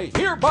therefore, I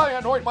hereby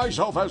anoint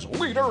myself as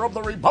leader of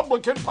the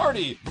Republican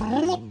Party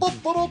and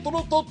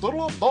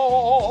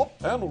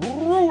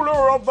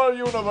ruler of the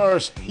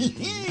universe.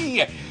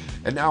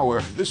 And now,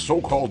 this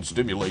so-called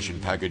stimulation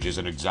package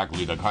isn't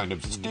exactly the kind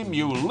of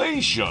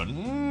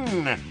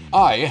stimulation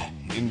I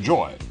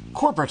enjoy.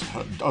 Corporate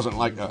doesn't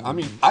like,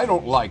 I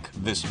don't like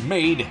this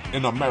Made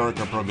in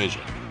America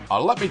provision.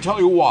 Let me tell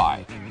you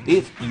why.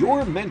 If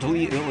you're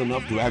mentally ill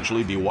enough to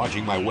actually be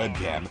watching my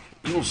webcam,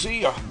 you'll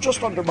see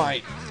just under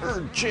my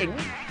third chin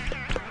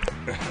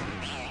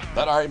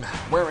that I'm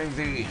wearing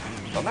the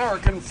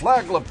American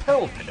flag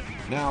lapel pin.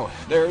 Now,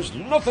 there's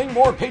nothing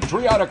more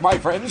patriotic, my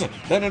friends,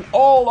 than an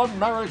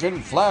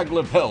all-American flag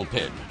lapel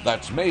pin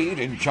that's made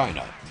in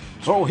China.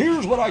 So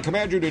here's what I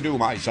command you to do,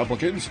 my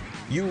supplicants.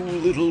 You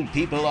little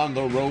people on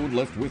the road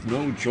left with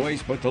no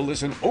choice but to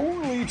listen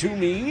only to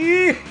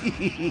me.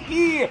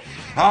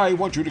 I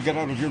want you to get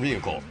out of your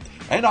vehicle,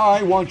 and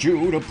I want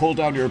you to pull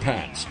down your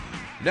pants.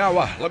 Now,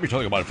 let me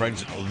tell you, my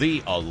friends,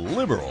 the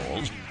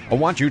liberals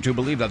want you to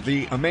believe that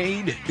the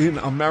Made in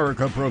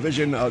America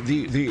provision, I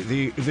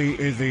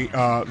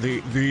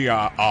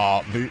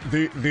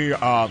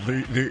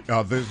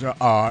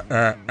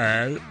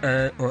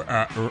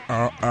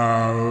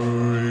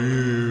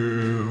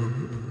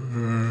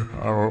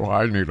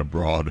need a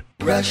broad.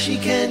 Rushy,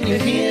 can you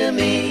hear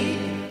me?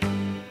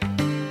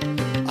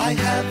 I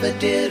have a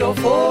ditto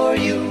for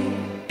you.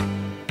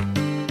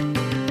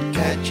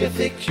 Can't you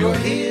fix your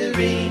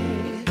hearing?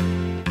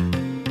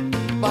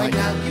 By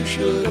now you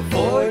should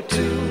afford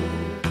to.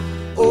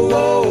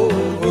 Oh,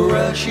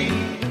 Rushy,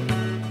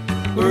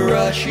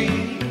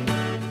 Rushy,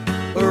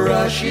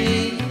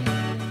 Rushy,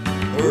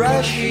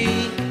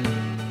 Rushy.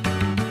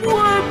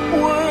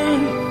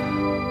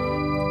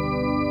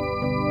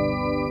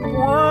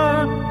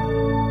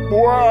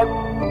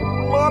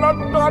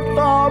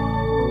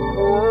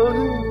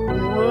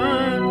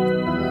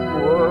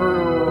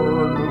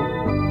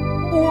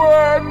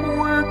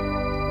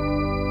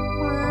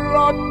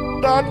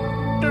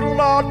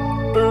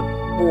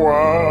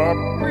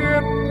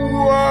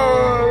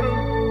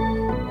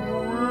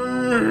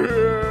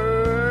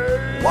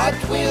 What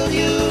will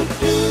you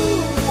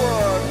do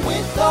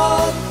with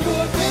all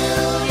your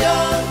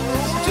billions?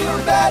 Too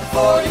bad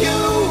for you,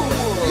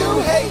 you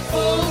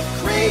hateful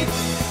creep.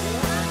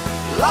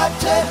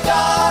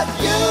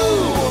 You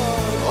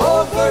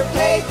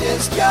overpaid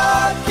this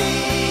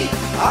jockey.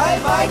 I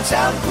might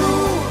sound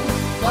cruel,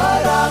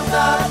 but I'm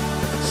not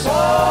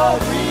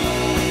sorry.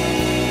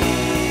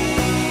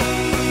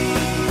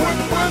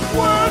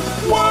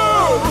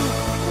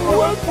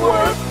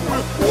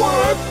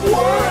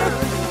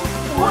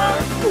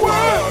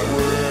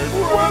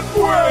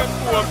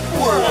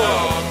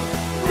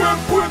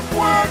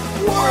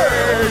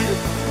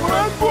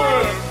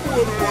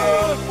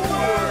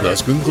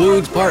 Thus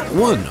concludes part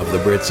one of the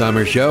Brit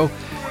Summer Show,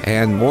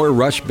 and more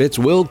Rush bits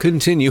will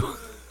continue.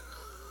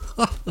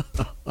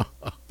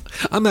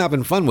 I'm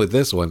having fun with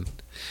this one.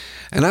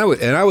 And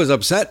I was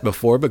upset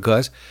before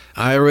because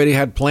I already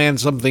had planned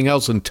something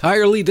else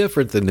entirely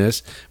different than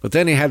this, but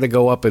then he had to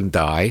go up and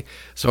die,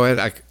 so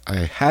I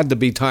had to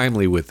be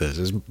timely with this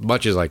as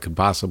much as I could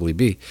possibly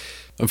be.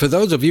 And for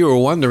those of you who are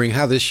wondering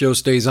how this show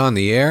stays on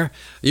the air,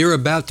 you're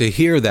about to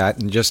hear that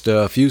in just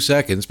a few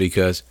seconds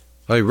because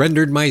I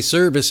rendered my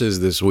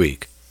services this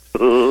week.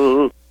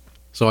 So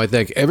I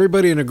thank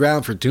everybody in the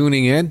ground for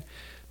tuning in,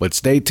 but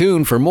stay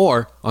tuned for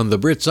more on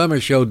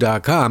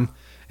thebritsummershow.com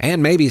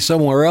and maybe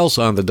somewhere else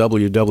on the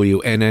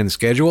WWNN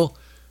schedule.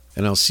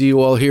 And I'll see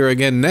you all here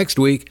again next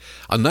week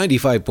on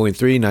 95.3,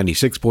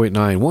 96.9,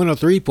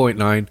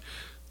 103.9,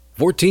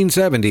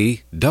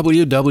 1470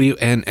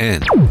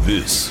 WWNN.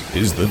 This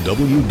is the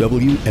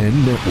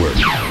WWN Network.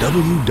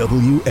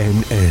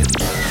 WWNN.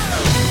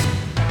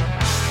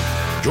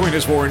 Join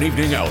us for an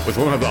evening out with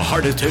one of the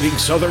hardest-hitting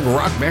Southern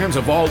rock bands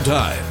of all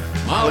time,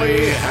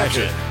 Molly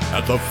Hatchet,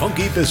 at the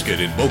Funky Biscuit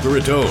in Boca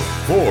Raton.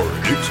 4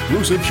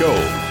 exclusive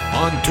shows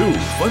on 2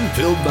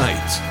 fun-filled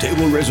nights.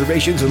 Table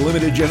reservations and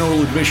limited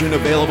general admission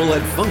available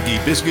at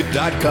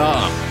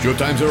funkybiscuit.com.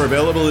 Showtimes are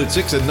available at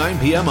 6 and 9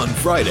 p.m. on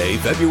Friday,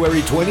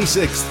 February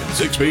 26th, and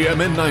 6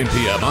 p.m. and 9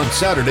 p.m. on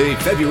Saturday,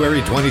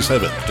 February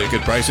 27th.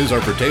 Ticket prices are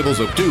for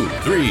tables of 2,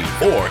 3,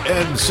 4,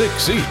 and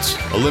 6 seats.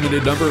 A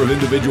limited number of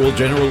individual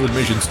general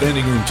admission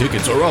standing room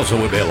tickets are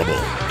also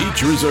available.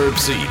 Each reserved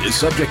seat is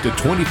subject to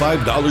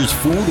 $25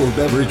 food or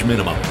beverage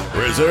minimum.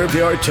 Reserve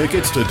your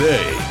tickets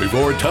today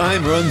before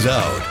time runs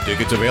out.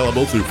 Tickets available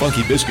through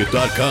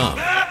funkybiscuit.com.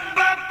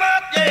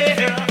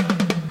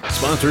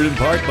 Sponsored in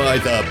part by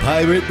the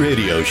Pirate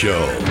Radio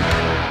Show.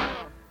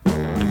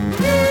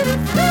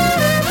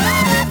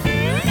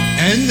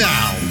 And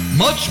now,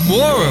 much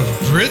more of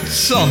Brit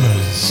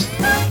Summers.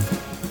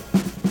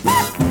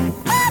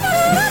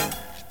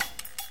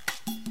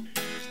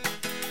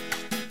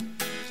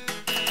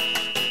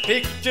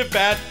 Picked a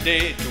bad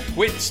day to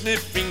quit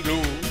sniffing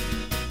glue.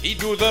 He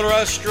do the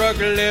rush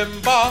struggle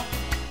limber,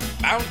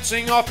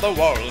 bouncing off the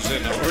walls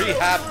in a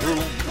rehab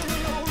room.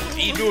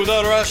 He do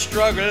the rush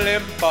struggle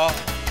limber,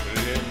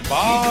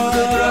 limber.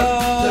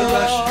 The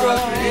rush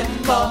struggle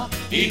limber.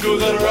 He do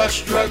the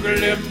rush struggle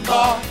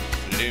limber,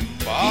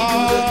 limber.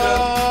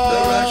 The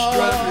rush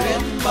struggle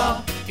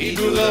limber. He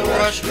do the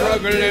rush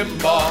struggle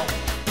limber.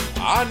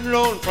 On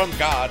loan from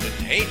God and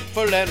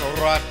hateful and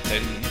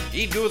rotten.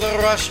 He do the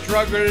rush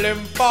struggle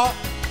limber,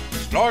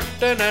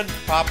 snorting and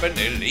popping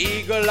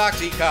illegal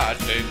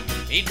oxycontin.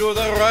 He do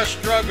the rush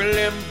struggle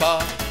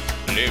limber,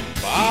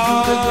 limber.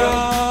 The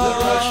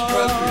rush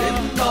struggle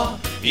limber.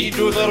 He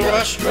do the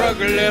rush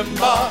struggle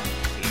limber,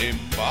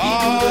 limber.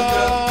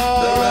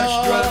 The rush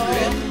struggle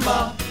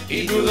limber.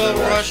 He do the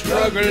rush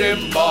struggle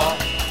limber.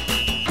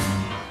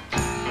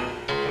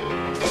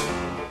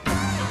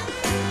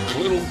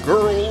 Little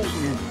girls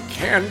and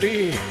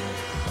candy.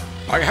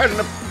 I had an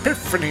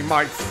epiphany,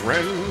 my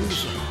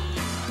friends.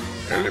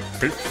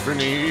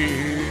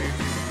 Epiphany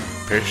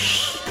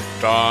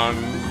pissed on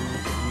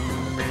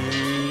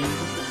me.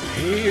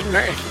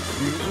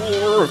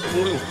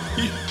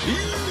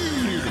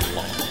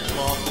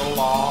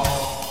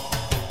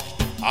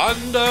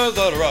 Under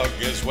the rug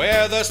is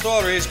where the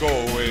story's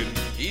going.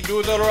 He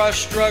do the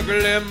rush, drug,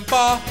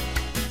 limpa,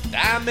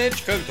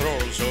 damage control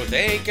so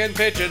they can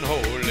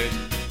pigeonhole it.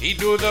 He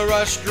do the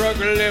rush, drug,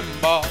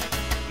 limpa,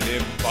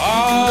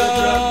 limpa.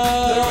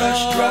 The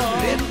rush, drug,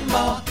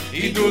 limpa.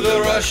 He do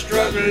the rush,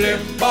 drug,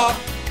 limpa,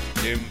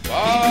 limpa. He do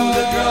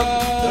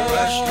the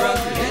rush, drug,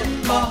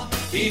 limpa.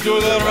 He do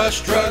the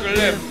rush, drug,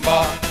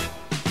 limpa.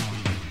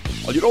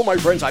 Well, you know, my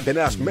friends, I've been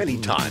asked many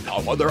times how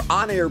other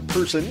on-air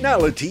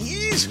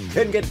personalities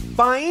can get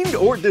fined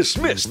or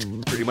dismissed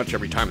pretty much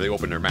every time they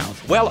open their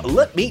mouth. Well,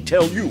 let me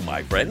tell you,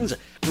 my friends,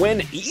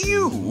 when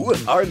you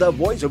are the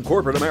voice of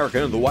corporate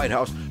America in the White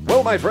House,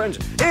 well, my friends,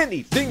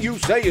 anything you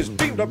say is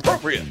deemed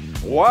appropriate.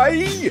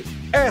 Why?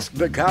 Ask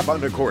the cop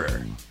on the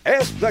corner.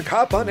 Ask the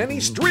cop on any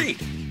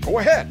street. Go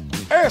ahead,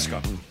 ask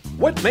him.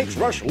 What makes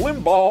Rush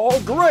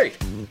Limbaugh great?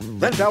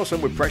 Then douse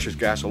him with precious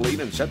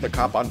gasoline and set the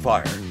cop on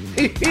fire.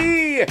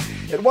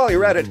 And while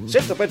you're at it,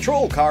 set the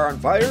patrol car on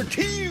fire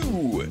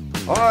too.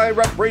 I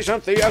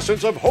represent the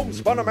essence of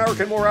homespun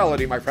American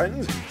morality, my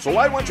friends. So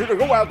I want you to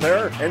go out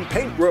there and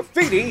paint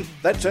graffiti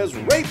that says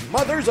 "Rape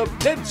Mothers of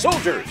Dead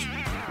Soldiers."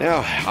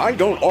 Now, I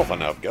don't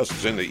often have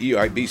guests in the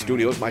EIB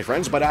studios, my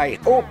friends, but I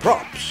owe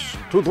props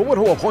to the one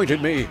who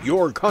appointed me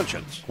your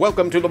conscience.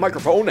 Welcome to the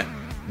microphone,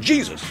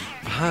 Jesus.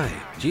 Hi,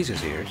 Jesus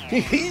here.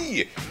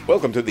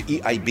 Welcome to the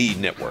EIB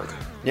network.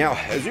 Now,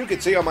 as you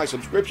can see on my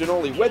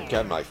subscription-only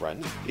webcam, my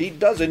friend, he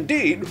does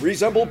indeed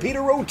resemble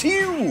Peter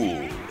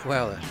O'Toole.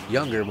 Well, a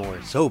younger,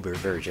 more sober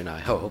version, I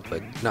hope,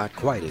 but not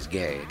quite as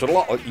gay.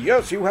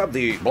 Yes, you have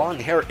the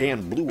blonde hair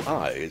and blue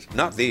eyes,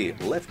 not the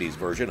lefties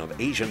version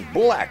of Asian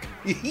black.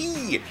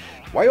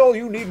 Why, all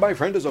you need, my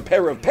friend, is a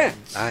pair of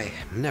pants. I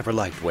never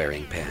liked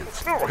wearing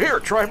pants. Oh, here,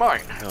 try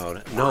mine.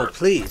 No,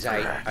 please,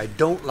 I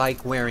don't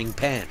like wearing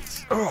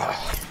pants.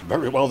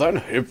 Very well,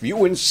 then. If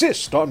you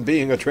insist on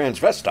being a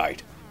transvestite,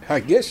 I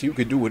guess you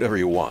could do whatever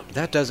you want.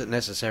 That doesn't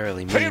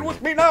necessarily mean... Say it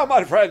with me now,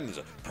 my friends.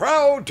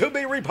 Proud to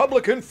be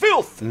Republican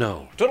filth.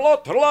 No.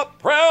 Ta-la-ta-la,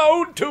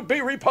 proud to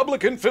be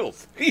Republican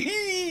filth.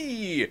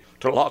 Hee-hee.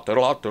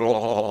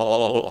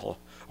 Ta-la-ta-la-ta-la.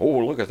 Oh,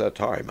 look at that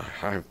time.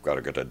 I've got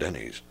to get to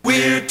Denny's.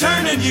 We're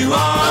turning you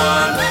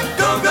on.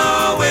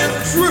 Go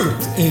with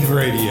Truth in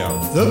Radio.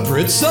 The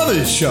Brit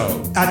Summers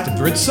Show at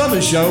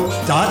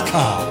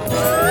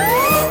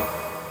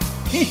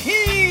thebritsummershow.com.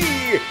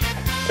 Hee-hee.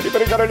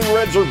 Anybody got any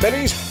Reds or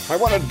Bennies? I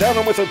want to down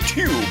them with a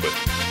tube.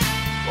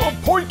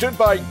 Appointed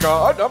by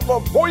God, I'm the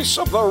voice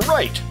of the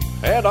right.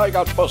 And I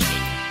got busted.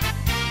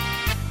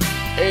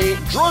 A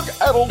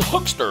drug-addled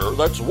huckster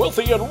that's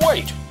wealthy and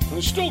white.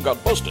 And still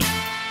got busted.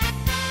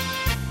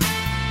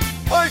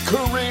 My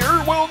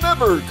career will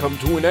never come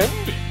to an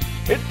end.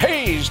 It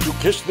pays to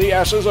kiss the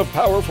asses of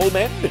powerful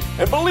men.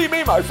 And believe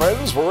me, my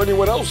friends, for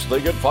anyone else, they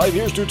get 5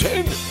 years to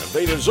 10. And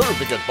they deserve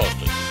to get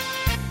busted.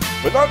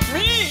 But not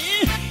me!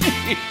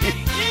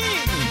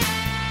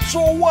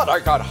 So what? I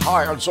got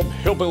high on some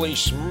hillbilly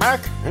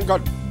smack and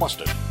got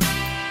busted.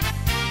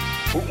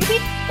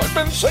 I've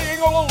been saying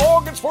all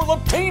along it's for the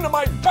pain in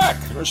my back,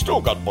 and I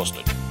still got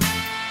busted.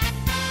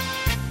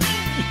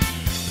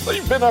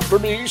 They've been after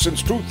me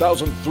since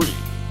 2003.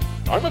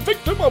 I'm a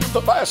victim of the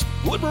vast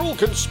liberal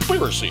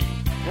conspiracy.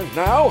 And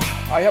now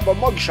I have a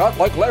mugshot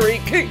like Larry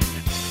King.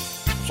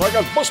 So I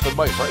got busted,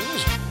 my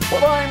friends.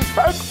 But I'm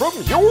back from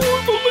your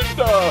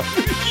Belinda.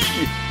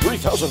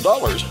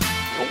 $3,000.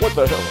 What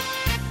the hell?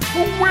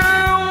 Well,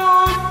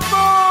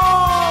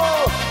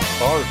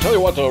 I'll tell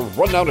you what,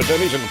 run down to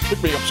Denny's and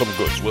pick me up some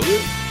goods, will you?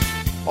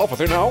 Off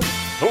with you now.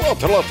 Ta-la.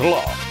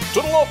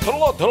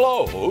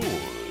 Oh,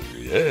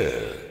 yeah.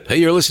 Hey,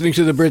 you're listening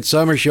to the Brit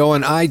Summer Show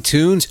on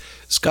iTunes,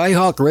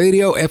 Skyhawk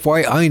Radio,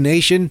 FYI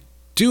Nation,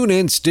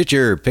 TuneIn,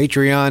 Stitcher,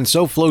 Patreon,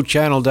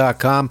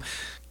 SoFloChannel.com.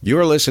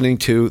 You're listening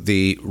to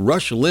the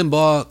Rush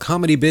Limbaugh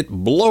comedy bit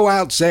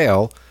Blowout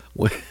Sale,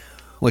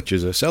 which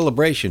is a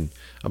celebration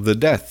of the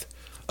death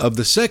of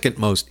the second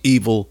most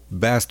evil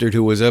bastard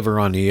who was ever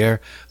on the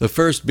air, the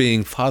first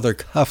being Father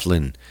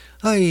Coughlin.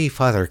 Hi,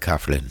 Father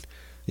Coughlin.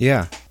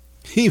 Yeah,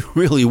 he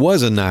really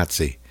was a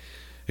Nazi.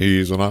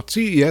 He's a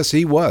Nazi? Yes,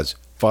 he was,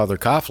 Father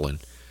Coughlin.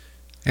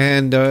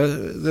 And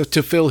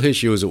to fill his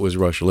shoes, it was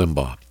Rush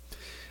Limbaugh.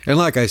 And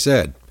like I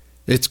said,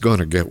 it's going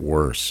to get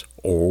worse.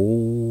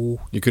 Oh,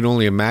 you can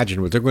only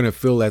imagine what they're going to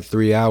fill that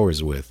 3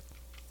 hours with.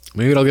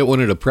 Maybe they'll get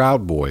one of the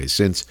Proud Boys,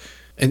 since...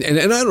 And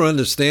I don't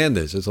understand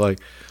this. It's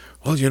like,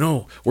 well, you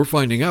know, we're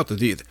finding out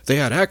that they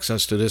had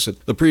access to this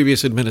at the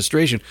previous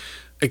administration,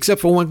 except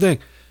for one thing.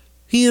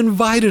 He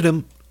invited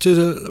them to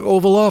the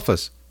Oval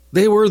Office.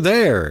 They were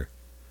there.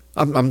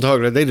 I'm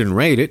talking about they didn't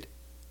raid it.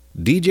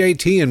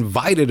 DJT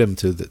invited him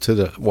to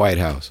the White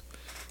House.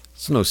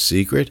 It's no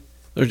secret.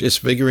 They're just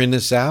figuring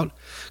this out.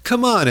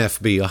 Come on,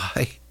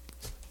 FBI.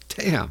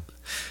 Damn.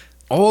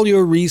 All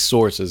your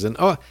resources and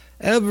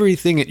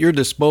everything at your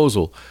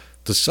disposal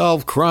to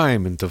solve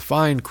crime and to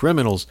find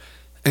criminals,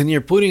 and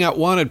you're putting out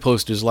wanted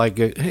posters like,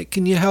 hey,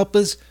 can you help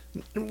us?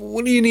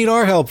 What do you need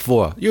our help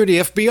for? You're the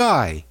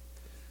FBI.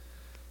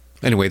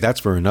 Anyway, that's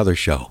for another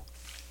show.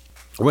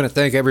 I want to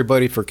thank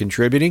everybody for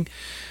contributing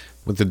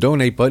with the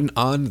donate button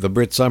on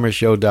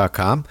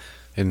thebritsummershow.com.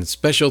 And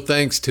special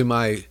thanks to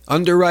my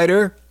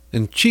underwriter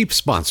and chief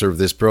sponsor of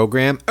this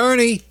program,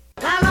 Ernie.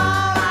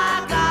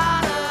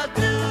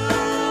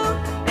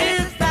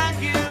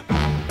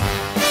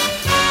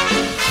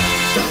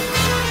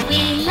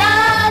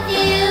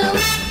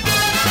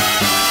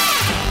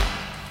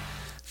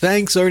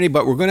 Thanks, Ernie,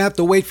 but we're going to have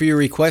to wait for your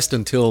request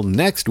until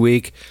next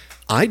week.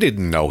 I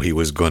didn't know he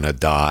was going to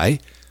die,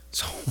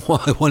 so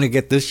I want to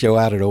get this show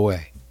out of the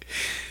way.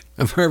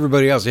 And for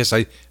everybody else, yes,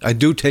 I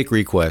do take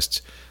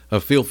requests.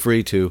 Feel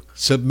free to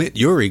submit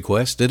your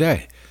request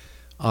today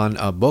on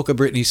Boca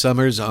Britany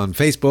Summers on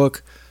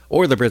Facebook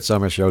or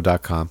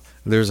thebritsummershow.com.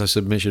 There's a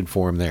submission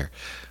form there.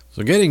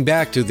 So getting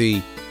back to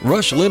the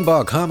Rush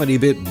Limbaugh comedy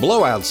bit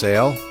blowout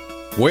sale,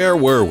 where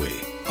were we?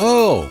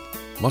 Oh,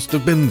 must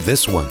have been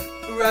this one.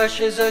 Rush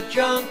is a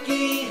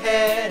junkie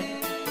head.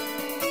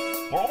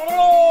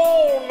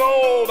 Oh,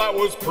 no, that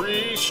was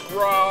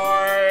prescribed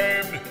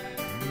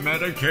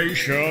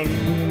medication.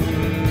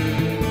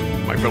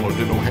 My fellow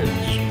ditto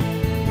heads.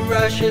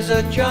 Rush is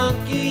a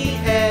junkie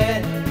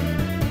head.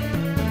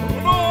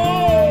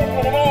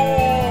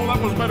 No, that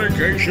was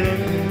medication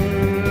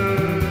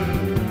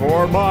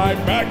for my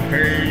back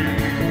pain.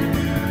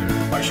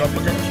 My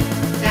supplicants.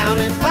 Down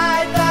in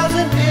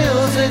 5,000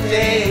 pills a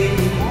day.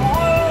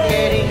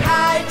 Getting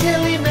high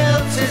till he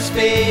melts his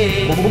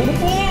face.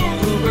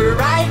 Uber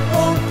right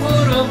won't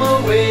put him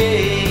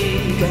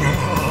away.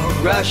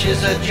 Rush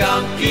is a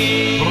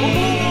junkie.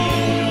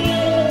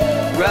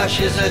 Rush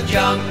is a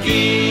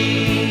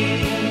junkie.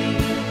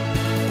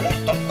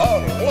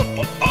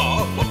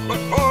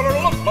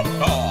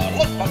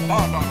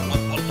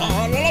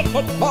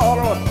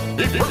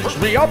 It brings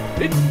me up,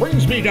 it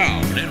brings me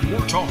down. It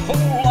works a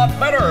whole lot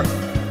better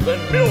than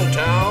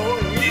Milltown.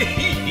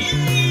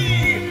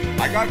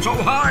 I got so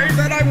high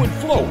that I would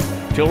float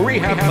till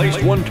rehab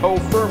placed one toe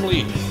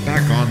firmly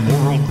back on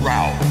moral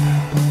ground.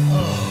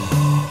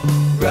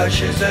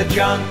 Rush is a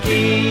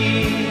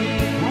junkie.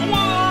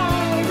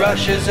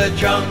 Rush is a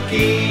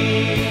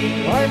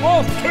junkie. I'm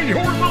off to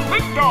your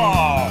Melinda.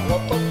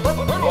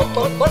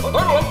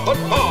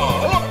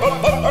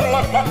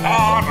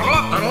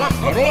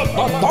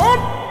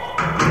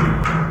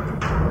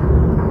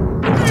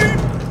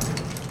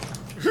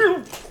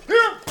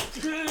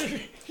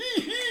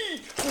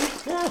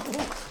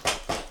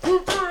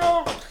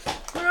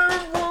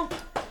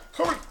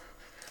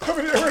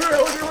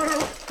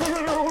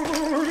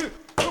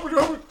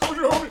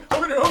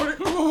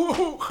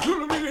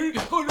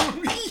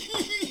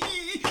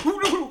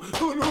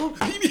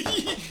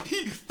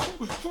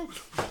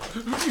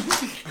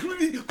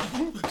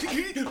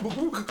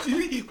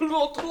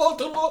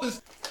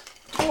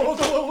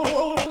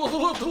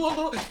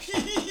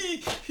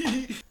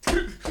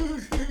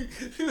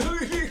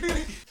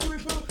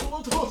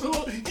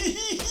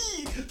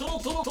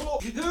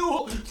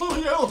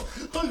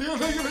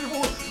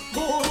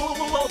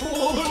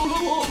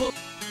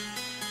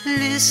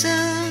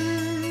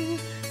 Listen,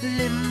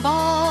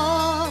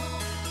 Limbaugh,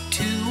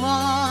 to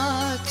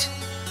what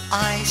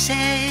I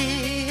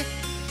say.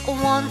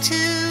 Want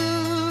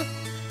to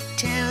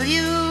tell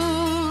you,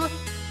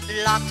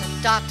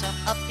 lotta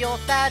up your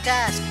fat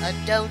ass.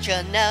 Don't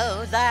you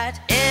know that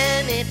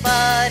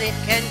anybody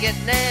can get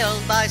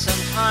nailed by some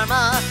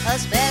karma,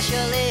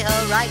 especially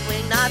a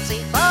right-wing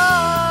Nazi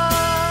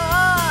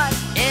boss?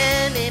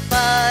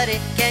 Anybody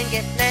can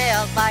get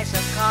nailed by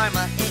some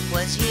karma. It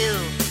was you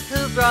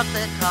who brought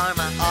the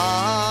karma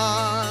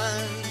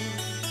on.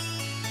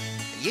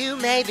 You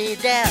may be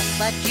deaf,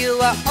 but you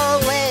are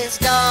always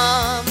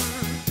dumb.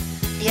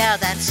 Yeah,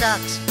 that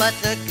sucks, but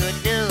the good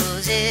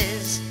news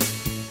is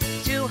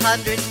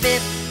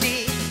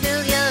 $250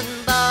 million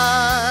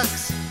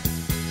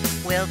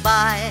will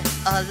buy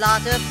a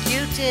lot of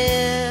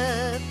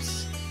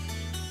Q-tips.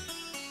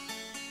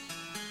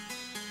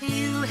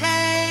 You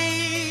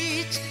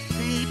hate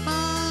people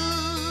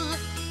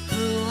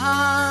who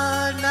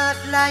are not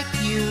like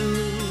you.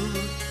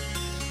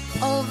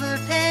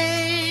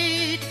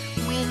 Overpaid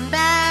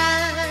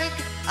windbag,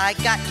 I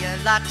got your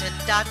lotta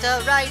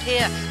right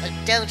here.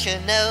 Don't you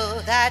know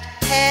that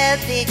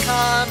heavy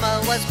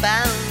karma was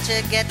bound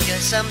to get you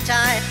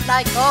sometime,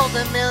 like all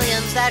the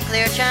millions that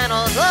Clear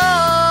Channel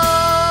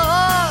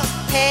lost?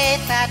 Hey,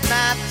 fat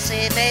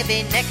Nazi,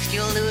 baby, next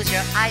you'll lose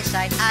your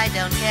eyesight. I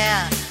don't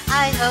care.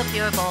 I hope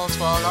your balls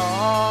fall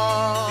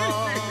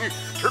off.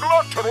 Toodle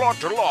up.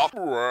 Toodle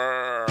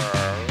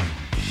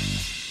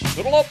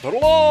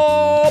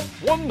up.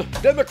 One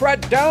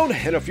Democrat down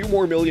and a few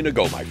more million to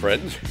go, my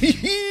friends.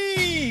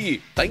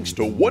 Thanks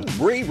to one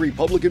brave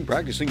Republican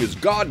practicing his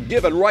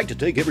God-given right to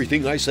take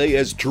everything I say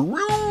as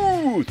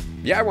truth.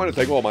 Yeah, I want to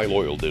thank all my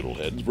loyal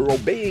diddleheads for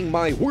obeying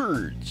my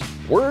words.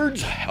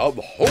 Words of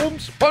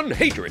homespun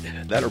hatred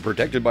that are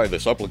protected by the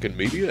supplicant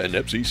media and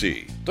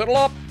FCC. Toodle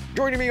up.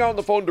 Joining me on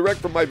the phone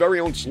direct from my very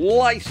own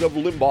slice of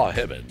Limbaugh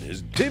heaven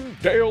is Tim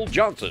Dale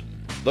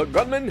Johnson, the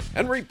gunman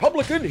and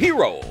Republican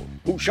hero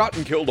who shot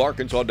and killed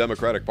Arkansas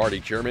Democratic Party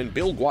Chairman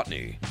Bill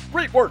Britany.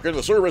 Great work in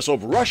the service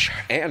of Rush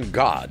and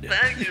God.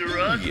 Thank you,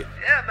 Rush.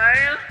 Yeah,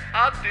 man,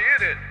 I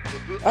did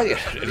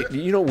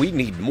it. We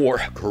need more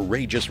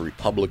courageous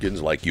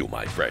Republicans like you,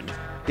 my friend.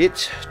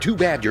 It's too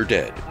bad you're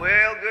dead.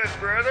 Well, good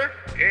brother,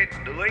 it's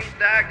the least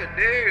I could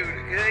do to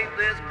keep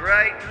this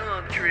great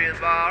country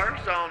of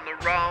ours on the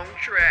wrong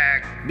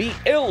track.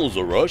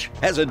 Beelzebub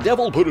has a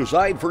devil put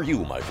aside for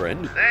you, my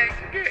friend. Thanks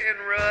again,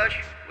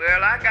 Rush.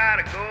 Well, I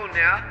gotta go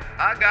now.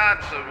 I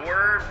got some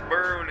worms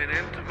burning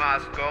into my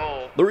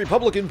skull. The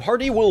Republican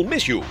Party will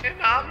miss you. And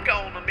I'm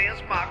gonna miss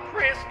my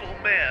crystal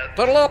meth.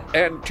 Tuddle up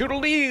and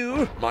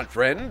toodle-oo, my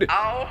friend.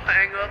 I'll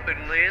hang up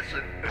and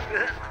listen.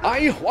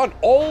 I want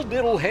all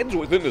diddle heads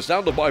within the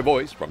sound of my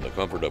voice, from the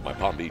comfort of my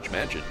Palm Beach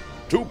mansion,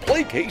 to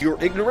placate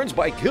your ignorance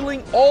by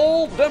killing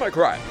all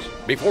Democrats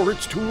before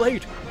it's too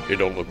late. It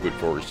don't look good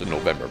for us in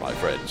November, my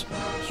friends.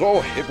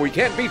 So, if we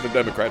can't beat the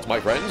Democrats, my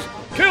friends,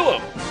 kill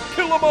them!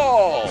 Kill them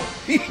all!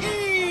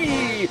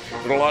 Hee-hee!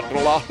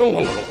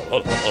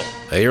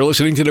 Hey, you're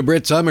listening to the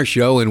Brit Summer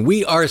Show, and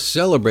we are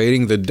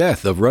celebrating the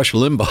death of Rush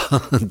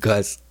Limbaugh.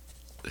 Because,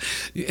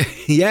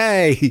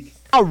 yay!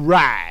 All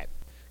right!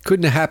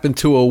 Couldn't have happened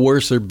to a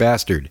worser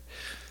bastard.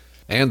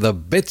 And the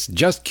bits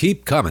just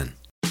keep coming.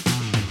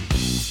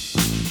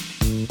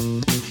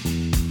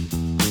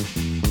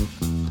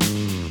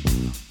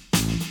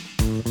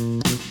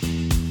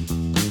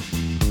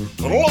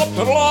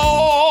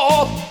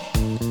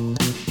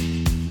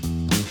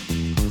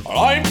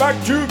 I'm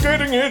back to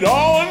getting it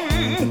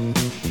on,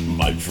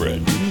 my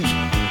friends.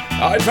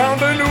 I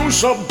found a new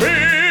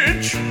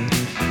sub-bitch.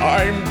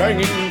 I'm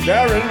banging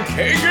Darren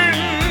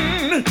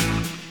Kagan,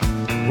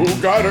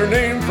 who got her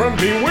name from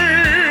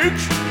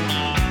Bewitched.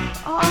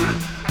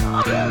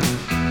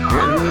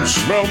 You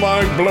smell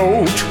my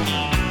bloat,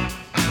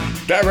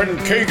 Darren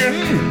Kagan.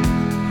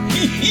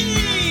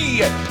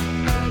 Hee-hee!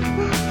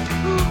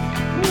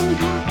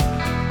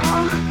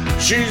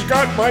 She's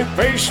got my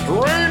face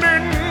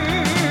draining.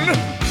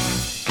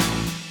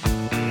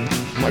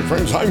 My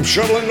friends, I'm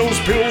shoveling those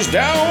pills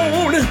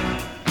down.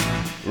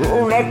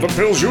 Oh, not the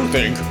pills you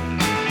think.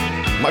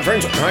 My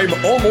friends, I'm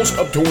almost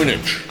up to an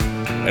inch.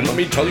 And let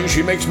me tell you,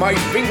 she makes my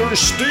fingers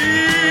sting.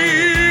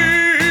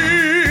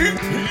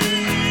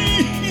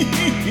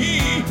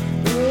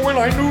 When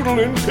I noodle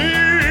and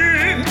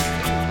pinch.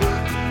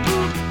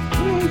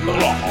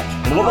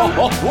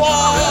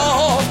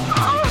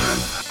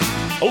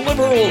 A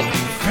liberal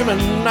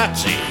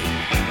feminazi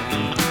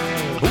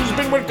who's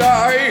been with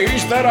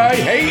guys that I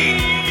hate.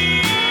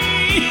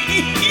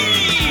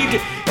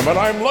 But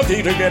I'm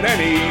lucky to get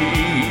any.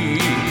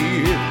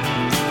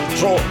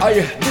 So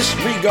I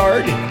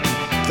disregard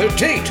the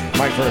taint,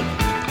 my friend.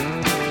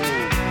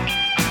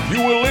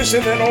 You will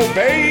listen and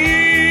obey,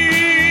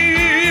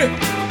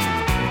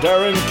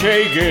 Darren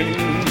Kagan.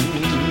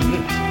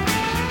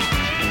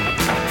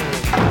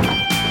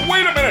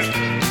 Wait a minute.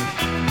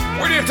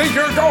 Where do you think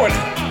you're going,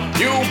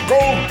 you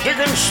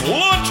gold-digging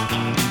slut?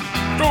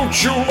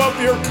 Don't you love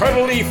your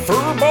cuddly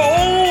fur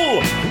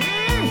ball?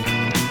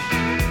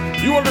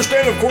 You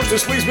understand, of course,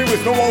 this leaves me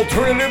with no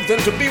alternative than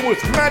to be with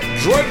Matt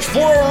Drudge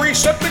for a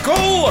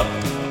receptacle.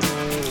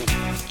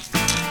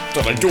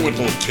 Did I do it,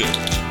 little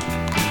kids?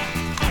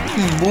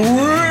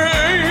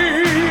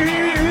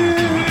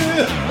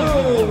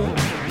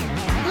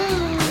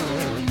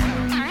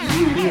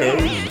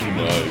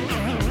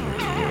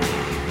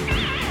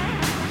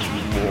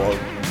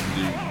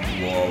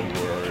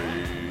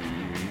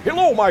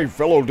 Hello, my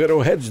fellow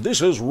ditto heads.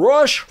 This is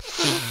Rush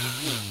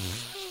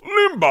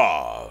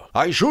Limbaugh.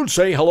 I should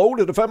say hello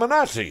to the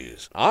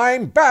feminazis.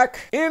 I'm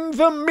back in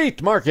the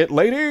meat market,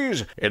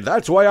 ladies, and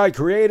that's why I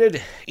created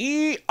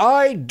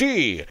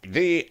EID,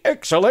 the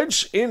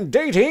Excellence in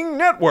Dating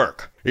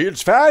Network.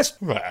 It's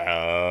fast,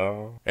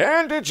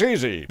 and it's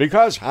easy,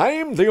 because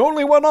I'm the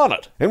only one on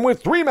it. And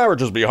with 3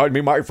 marriages behind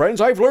me, my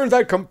friends, I've learned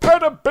that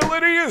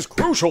compatibility is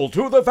crucial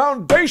to the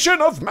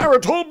foundation of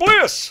marital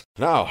bliss.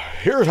 Now,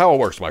 here's how it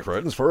works, my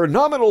friends. For a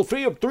nominal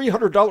fee of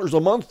 $300 a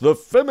month, the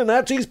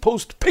feminazis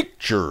post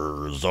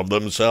pictures of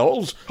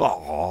themselves.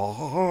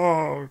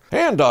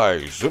 And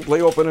I simply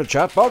open a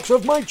chat box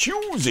of my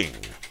choosing.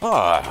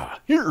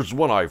 Here's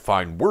one I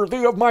find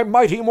worthy of my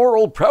mighty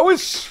moral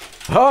prowess.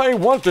 I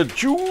want to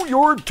chew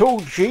your toe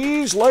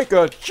cheese like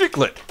a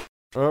chiclet.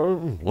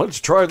 Let's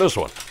try this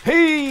one.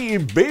 Hey,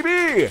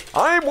 baby,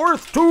 I'm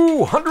worth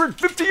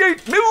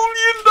 $258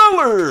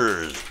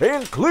 million,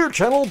 and Clear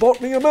Channel bought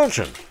me a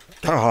mansion.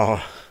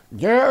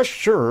 Yeah,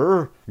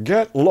 sure.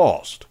 Get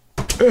lost.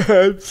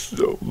 It's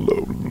so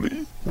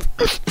lonely.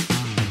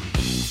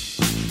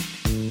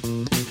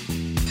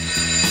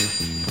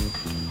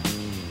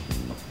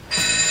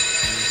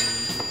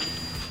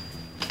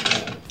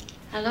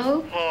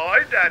 Hello?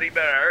 Hi, Daddy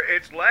Bear.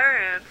 It's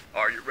Lance.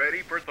 Are you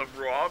ready for some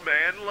raw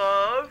man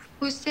love?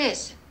 Who's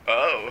this?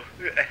 Oh,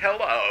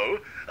 hello.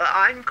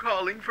 I'm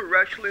calling for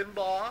Rush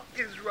Limbaugh.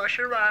 Is Rush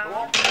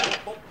around?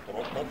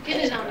 It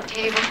is on the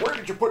table. Where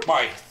did you put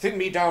my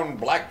thin-me-down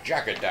black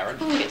jacket, Darren?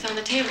 Food, it's on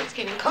the table. It's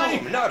getting cold.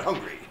 I'm not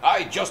hungry.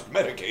 I just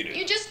medicated.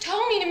 You just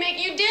told me to make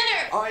you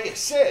dinner. I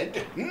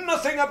said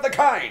nothing of the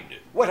kind.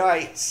 What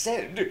I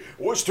said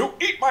was to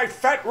eat my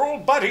fat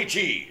rolled body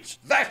cheese.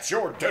 That's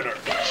your dinner.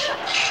 You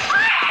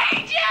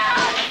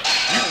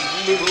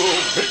liberal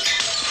bitch.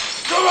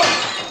 Come on,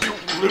 you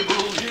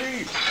liberal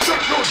yee.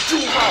 Shut your Jew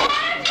mouth.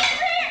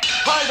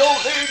 I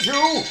don't need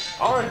you.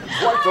 I'm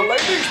quite the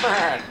ladies'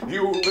 man,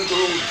 you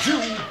little Jew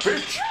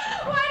bitch.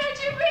 Why don't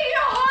you be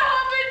a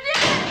whore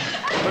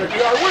Maybe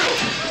I will.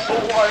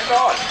 Oh, why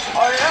not?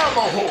 I am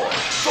a whore,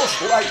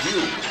 just like you.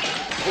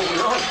 Oh,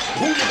 yeah?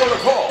 Who you gonna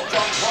call,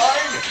 John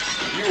Clyde?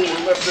 You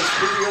leftist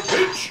video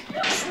bitch.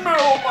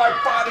 Smell my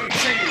body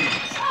cheese.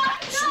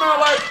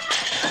 Smell it.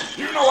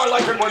 You know I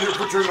like it when you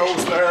put your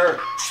nose there.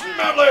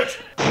 Smell it.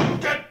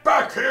 Get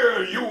back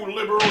here, you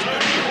liberal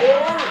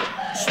whore.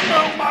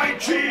 Smell my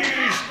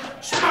cheese.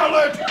 Smell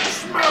it.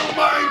 Smell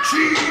my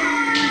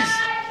cheese.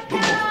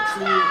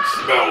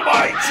 Smell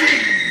my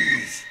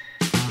cheese.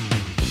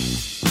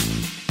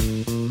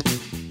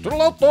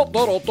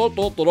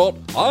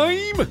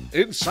 I'm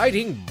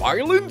inciting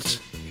violence?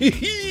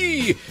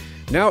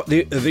 Now,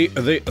 the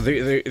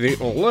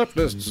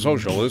leftist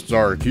socialists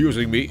are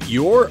accusing me,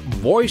 your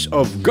voice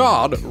of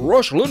God,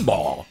 Rush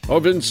Limbaugh,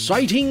 of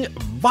inciting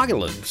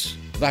violence.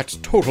 That's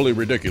totally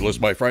ridiculous,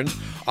 my friends.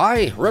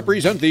 I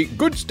represent the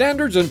good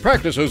standards and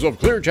practices of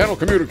Clear Channel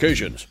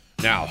Communications.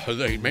 Now,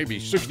 they may be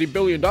 $60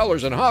 billion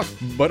in hock,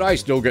 but I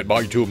still get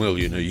my $2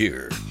 million a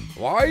year.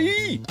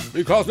 Why?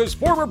 Because this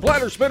former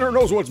platter spinner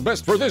knows what's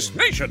best for this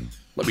nation.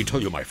 Let me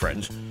tell you, my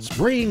friends,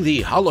 spraying the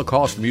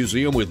Holocaust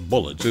Museum with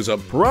bullets is a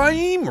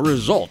prime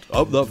result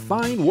of the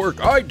fine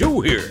work I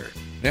do here.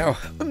 Now,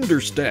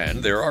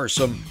 understand there are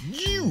some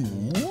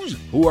Jews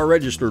who are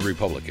registered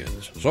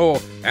Republicans. So,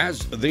 as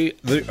the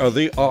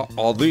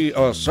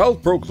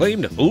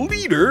self-proclaimed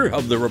leader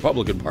of the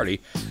Republican Party,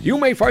 you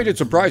may find it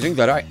surprising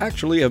that I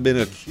actually have been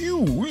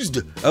accused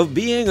of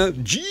being a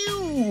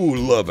Jew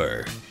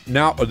lover.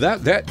 Now,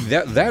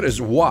 that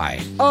is why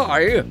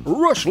I,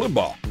 Rush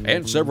Limbaugh,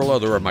 and several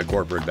other of my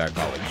corporate-backed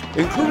colleagues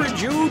encourage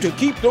you to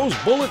keep those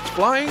bullets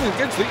flying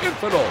against the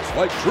infidels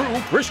like true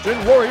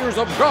Christian warriors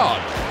of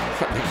God.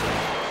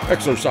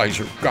 Exercise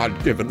your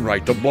God-given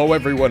right to blow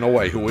everyone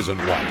away who isn't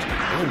white.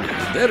 And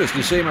that is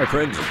to say, my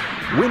friends,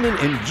 women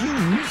and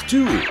Jews,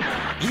 too.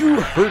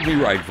 You heard me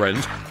right,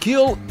 friends.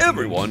 Kill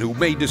everyone who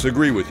may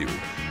disagree with you.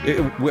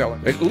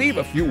 Leave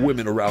a few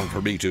women around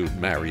for me to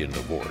marry and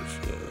divorce.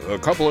 A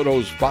couple of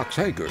those fox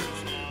hankers.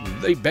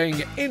 They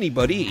bang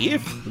anybody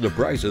if the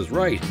price is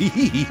right.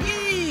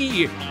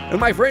 And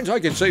my friends, I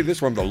can say this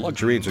from the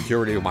luxury and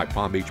security of my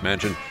Palm Beach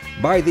mansion.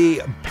 By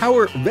the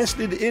power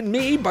vested in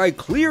me by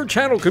Clear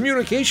Channel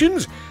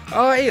Communications,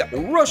 I,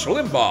 Rush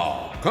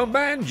Limbaugh,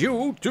 command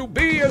you to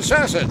be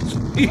assassins.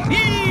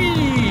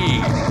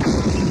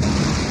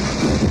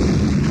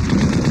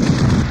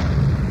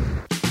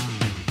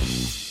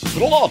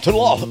 To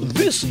law,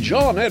 this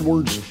John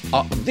Edwards,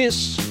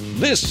 this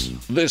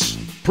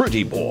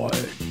pretty boy,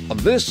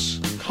 this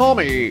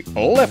commie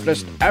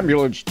leftist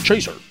ambulance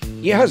chaser,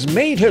 he has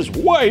made his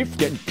wife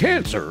get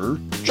cancer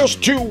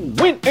just to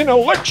win an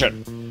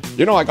election.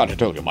 You know, I got to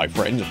tell you, my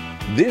friends,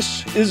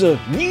 this is a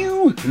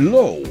new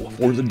low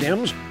for the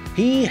Dems.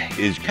 He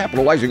is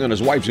capitalizing on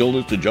his wife's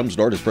illness to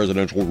jumpstart his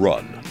presidential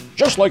run,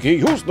 just like he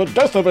used the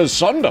death of his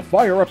son to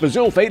fire up his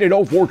ill-fated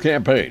 04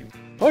 campaign.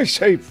 I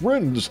say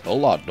friends a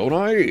lot, don't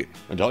I?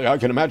 I tell you, I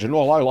can imagine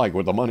all I like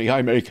with the money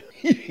I make.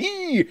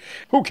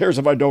 Who cares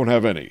if I don't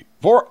have any?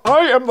 For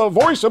I am the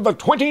voice of the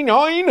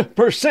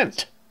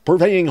 29%,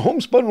 purveying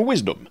homespun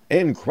wisdom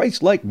and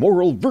Christ-like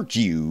moral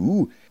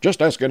virtue.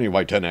 Just ask any of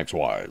my 10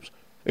 ex-wives.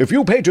 If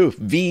you pay to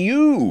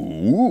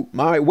view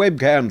my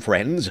webcam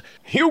friends,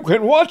 you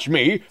can watch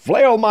me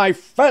flail my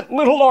fat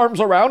little arms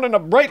around in a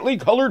brightly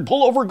colored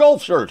pullover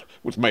golf shirt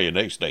with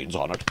mayonnaise stains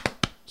on it.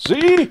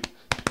 See?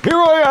 Here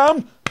I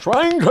am,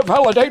 trying to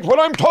validate what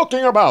I'm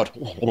talking about.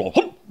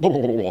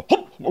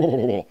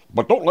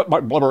 But don't let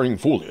my blubbering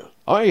fool you.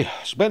 I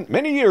spent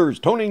many years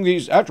toning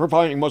these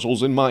atrophying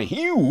muscles in my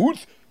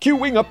youth,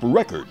 queuing up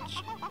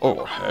records.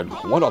 Oh, and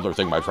one other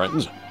thing, my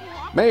friends.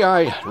 May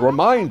I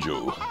remind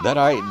you that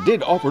I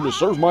did offer to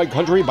serve my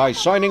country by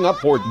signing up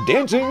for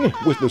Dancing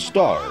with the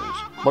Stars,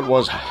 but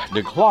was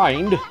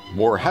declined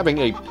for having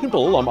a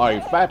pimple on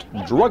my fat,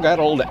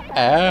 drug-addled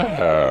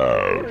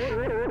ass.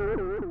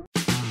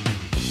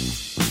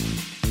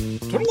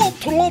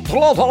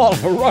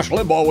 Rush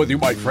Limbaugh with you,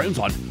 my friends,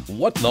 on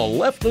what the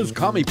leftist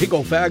commie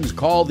pico-fags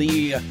call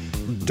the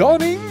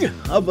dawning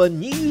of a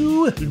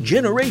new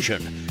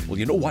generation. Well,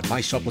 you know what,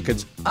 my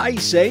supplicants? I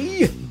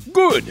say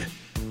good.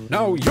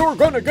 Now you're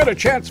going to get a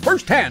chance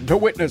firsthand to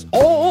witness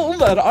all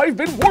that I've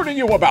been warning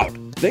you about.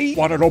 They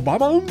wanted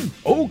Obama?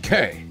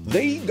 Okay,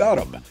 they got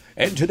him.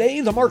 And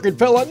today the market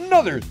fell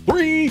another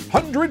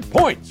 300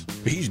 points.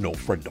 He's no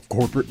friend of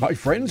corporate, my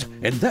friends,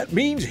 and that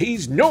means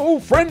he's no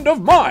friend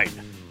of mine.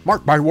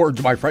 Mark my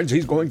words, my friends,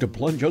 he's going to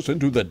plunge us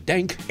into the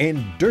dank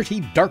and dirty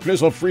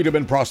darkness of freedom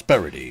and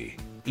prosperity.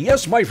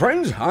 Yes, my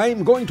friends,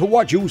 I'm going to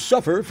watch you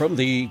suffer from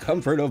the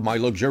comfort of my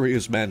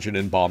luxurious mansion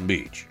in Palm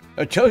Beach.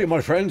 I tell you,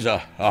 my friends, a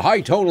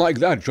high tone like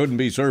that shouldn't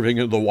be serving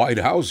in the White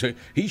House.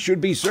 He should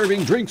be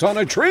serving drinks on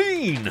a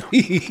train.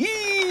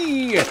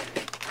 Hey,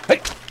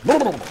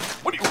 what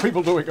are you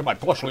people doing in my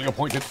plushly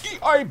appointed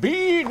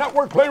EIB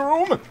network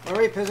playroom? We're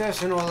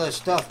repossessing all this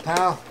stuff,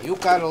 pal. You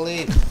gotta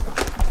leave.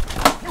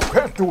 You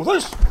can't do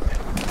this.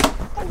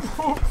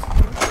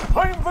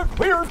 I'm the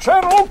Clear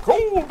Channel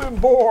Golden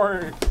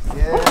Boy.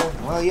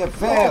 Yeah, well, you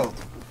failed.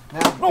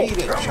 Now beat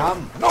it,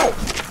 chum. No.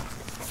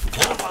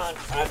 Come on,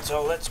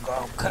 Fatso, let's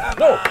go.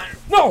 Come on.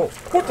 No,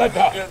 put that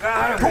down. You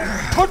got him. Don't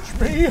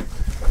touch me.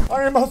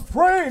 I'm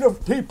afraid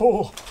of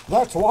people.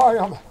 That's why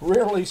I'm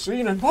rarely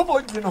seen in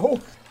public, you know.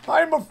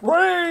 I'm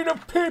afraid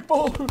of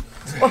people.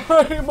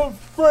 I'm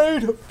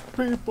afraid of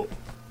people.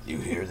 You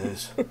hear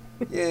this?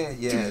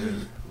 Yeah.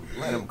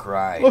 Let him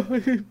cry.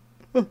 I'm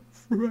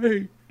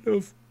afraid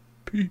of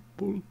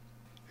people.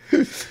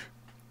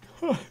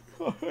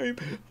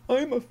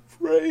 I'm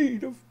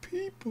afraid of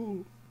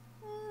people.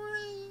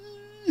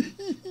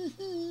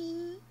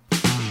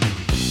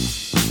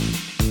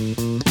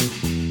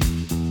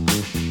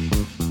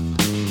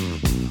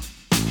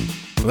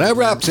 That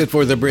wraps it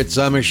for the Brit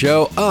Summer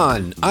Show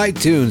on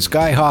iTunes,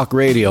 Skyhawk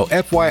Radio,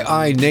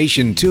 FYI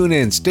Nation,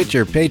 TuneIn,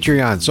 Stitcher,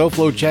 Patreon,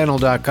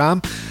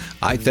 SoFloChannel.com.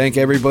 I thank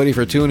everybody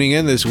for tuning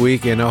in this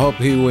week, and I hope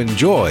you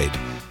enjoyed,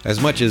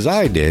 as much as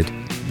I did,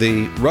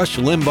 the Rush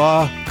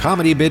Limbaugh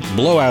comedy bit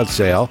blowout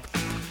sale,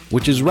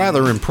 which is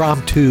rather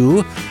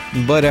impromptu,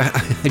 but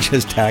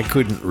I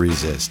couldn't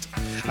resist.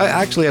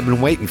 I've been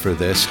waiting for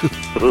this.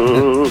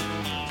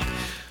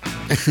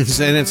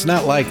 And it's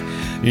not like,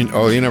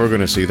 you're never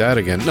going to see that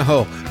again.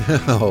 No,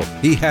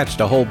 he hatched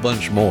a whole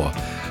bunch more.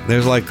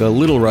 There's like a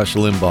little Rush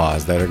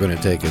Limbaughs that are going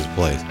to take his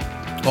place.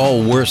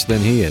 All worse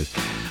than he is.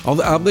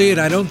 Albeit,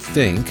 I don't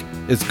think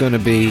it's going to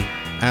be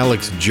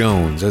Alex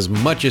Jones, as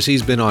much as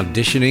he's been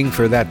auditioning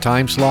for that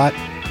time slot.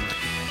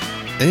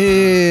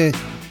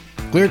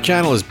 Clear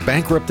Channel, as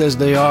bankrupt as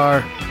they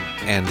are,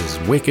 and as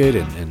wicked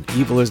and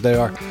evil as they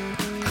are,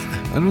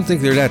 I don't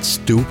think they're that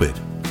stupid.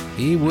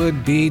 He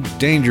would be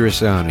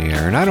dangerous on the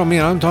air. And I don't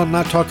mean, I'm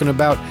not talking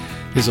about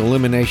his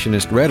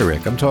eliminationist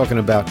rhetoric. I'm talking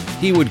about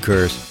he would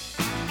curse.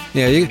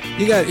 Yeah,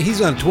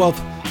 he's on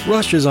 12,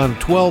 Rush is on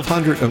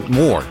 1,200,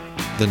 more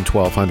than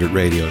 1,200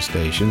 radio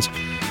stations.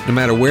 No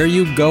matter where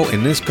you go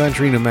in this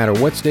country, no matter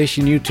what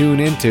station you tune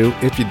into,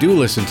 if you do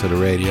listen to the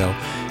radio,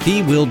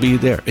 he will be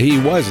there. He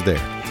was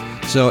there.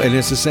 So, and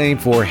it's the same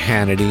for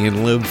Hannity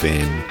and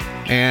Levin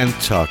and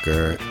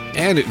Tucker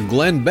and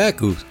Glenn Beck,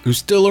 who's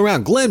still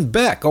around. Glenn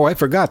Beck. Oh, I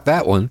forgot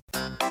that one.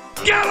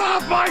 Get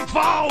off my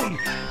phone!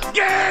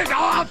 Get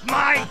off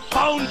my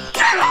phone!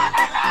 Get off!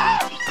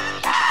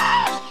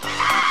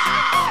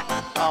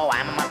 Oh,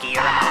 I'm a monkey,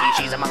 you're a monkey,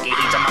 she's a monkey,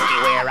 he's a monkey,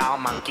 we're all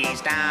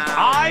monkeys now.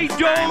 I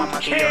don't I'm a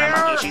monkey, care! You're a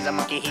monkey, she's a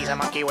monkey, he's a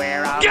monkey,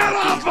 we're all Get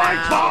monkeys off my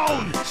now.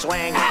 phone!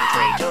 Swinging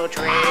tree to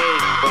tree,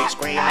 we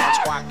scream and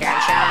squawk and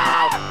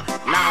shout.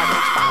 No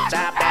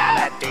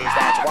responsibilities,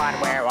 that's what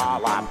we're all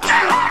about.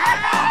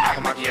 I'm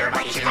a monkey, you're a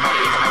monkey, she's a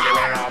monkey, he's a monkey,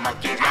 we're all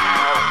monkeys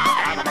now.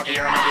 I'm a monkey,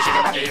 you're a monkey, she's a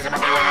monkey, he's a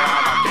monkey, we're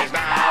all monkeys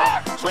now.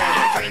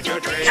 Swinging tree to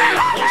tree,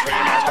 we scream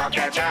and squawk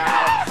and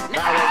shout.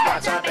 No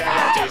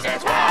responsibilities,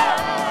 that's what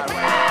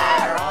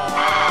we're all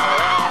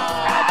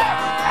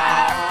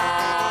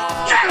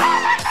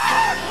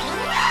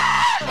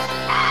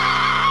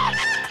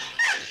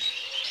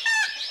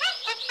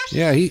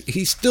Yeah,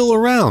 he's still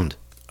around.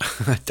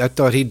 I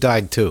thought he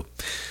died too.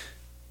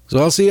 So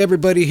I'll see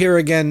everybody here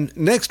again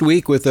next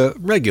week with a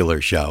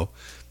regular show.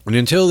 And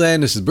until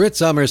then, this is Britt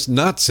Summers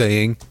not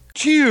saying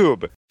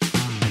Cube.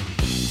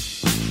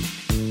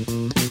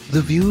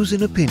 The views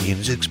and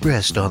opinions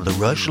expressed on The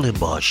Rush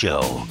Limbaugh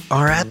Show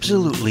are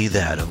absolutely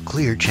that of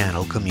Clear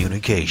Channel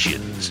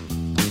Communications.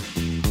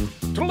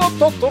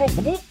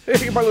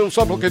 Hey, my little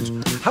supplicants,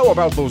 how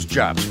about those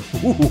jabs?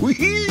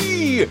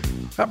 Ooh-wee!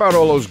 How about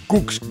all those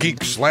gooks,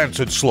 geeks, slants,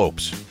 and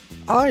slopes?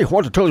 I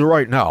want to tell you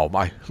right now,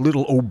 my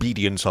little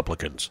obedient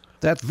supplicants,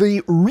 that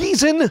the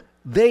reason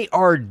they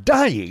are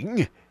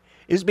dying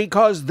is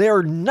because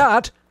they're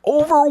not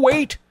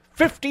overweight,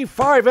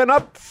 55 and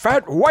up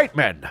fat white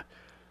men.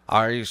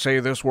 I say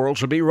this world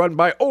should be run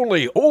by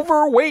only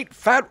overweight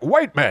fat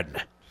white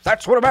men.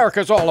 That's what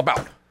America's all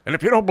about. And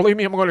if you don't believe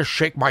me, I'm going to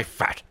shake my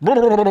fat.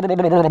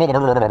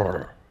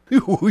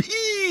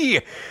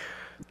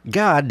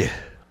 God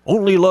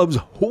only loves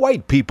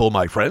white people,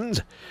 my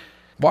friends.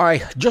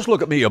 Why, just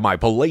look at me in my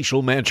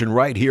palatial mansion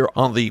right here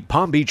on the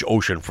Palm Beach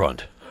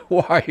oceanfront.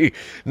 Why,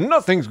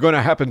 nothing's going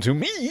to happen to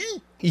me.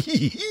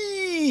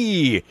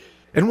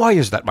 And why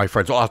is that, my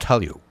friends? Well, I'll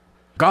tell you.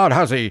 God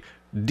has a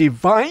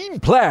divine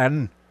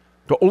plan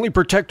to only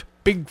protect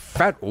big,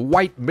 fat,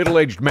 white,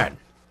 middle-aged men.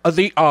 I'm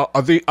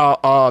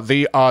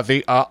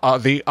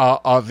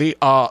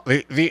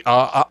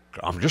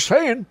just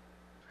saying.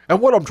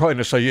 And what I'm trying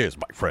to say is,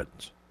 my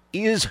friends,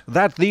 is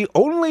that the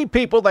only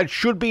people that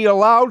should be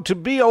allowed to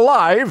be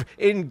alive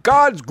in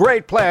God's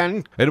great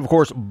plan, and of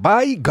course,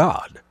 by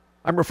God,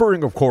 I'm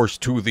referring, of course,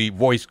 to the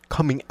voice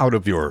coming out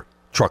of your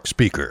truck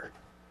speaker.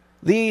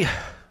 The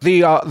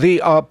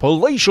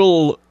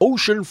palatial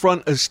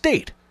oceanfront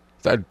estate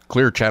that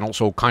Clear Channel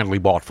so kindly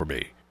bought for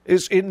me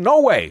is in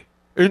no way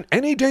in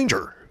any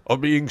danger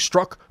of being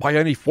struck by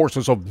any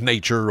forces of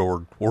nature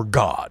or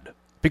God.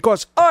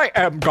 Because I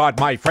am God,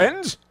 my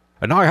friends,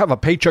 and I have a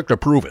paycheck to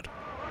prove it.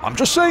 I'm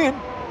just saying.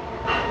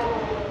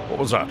 What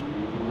was that?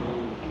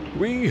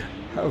 We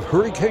have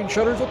hurricane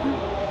shutters up here?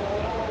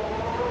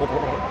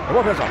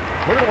 What is that?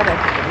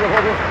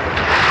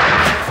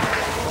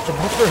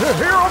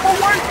 Here, I'm a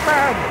white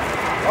man!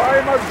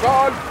 I'm a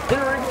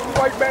God-fearing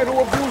white man who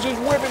abuses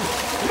women.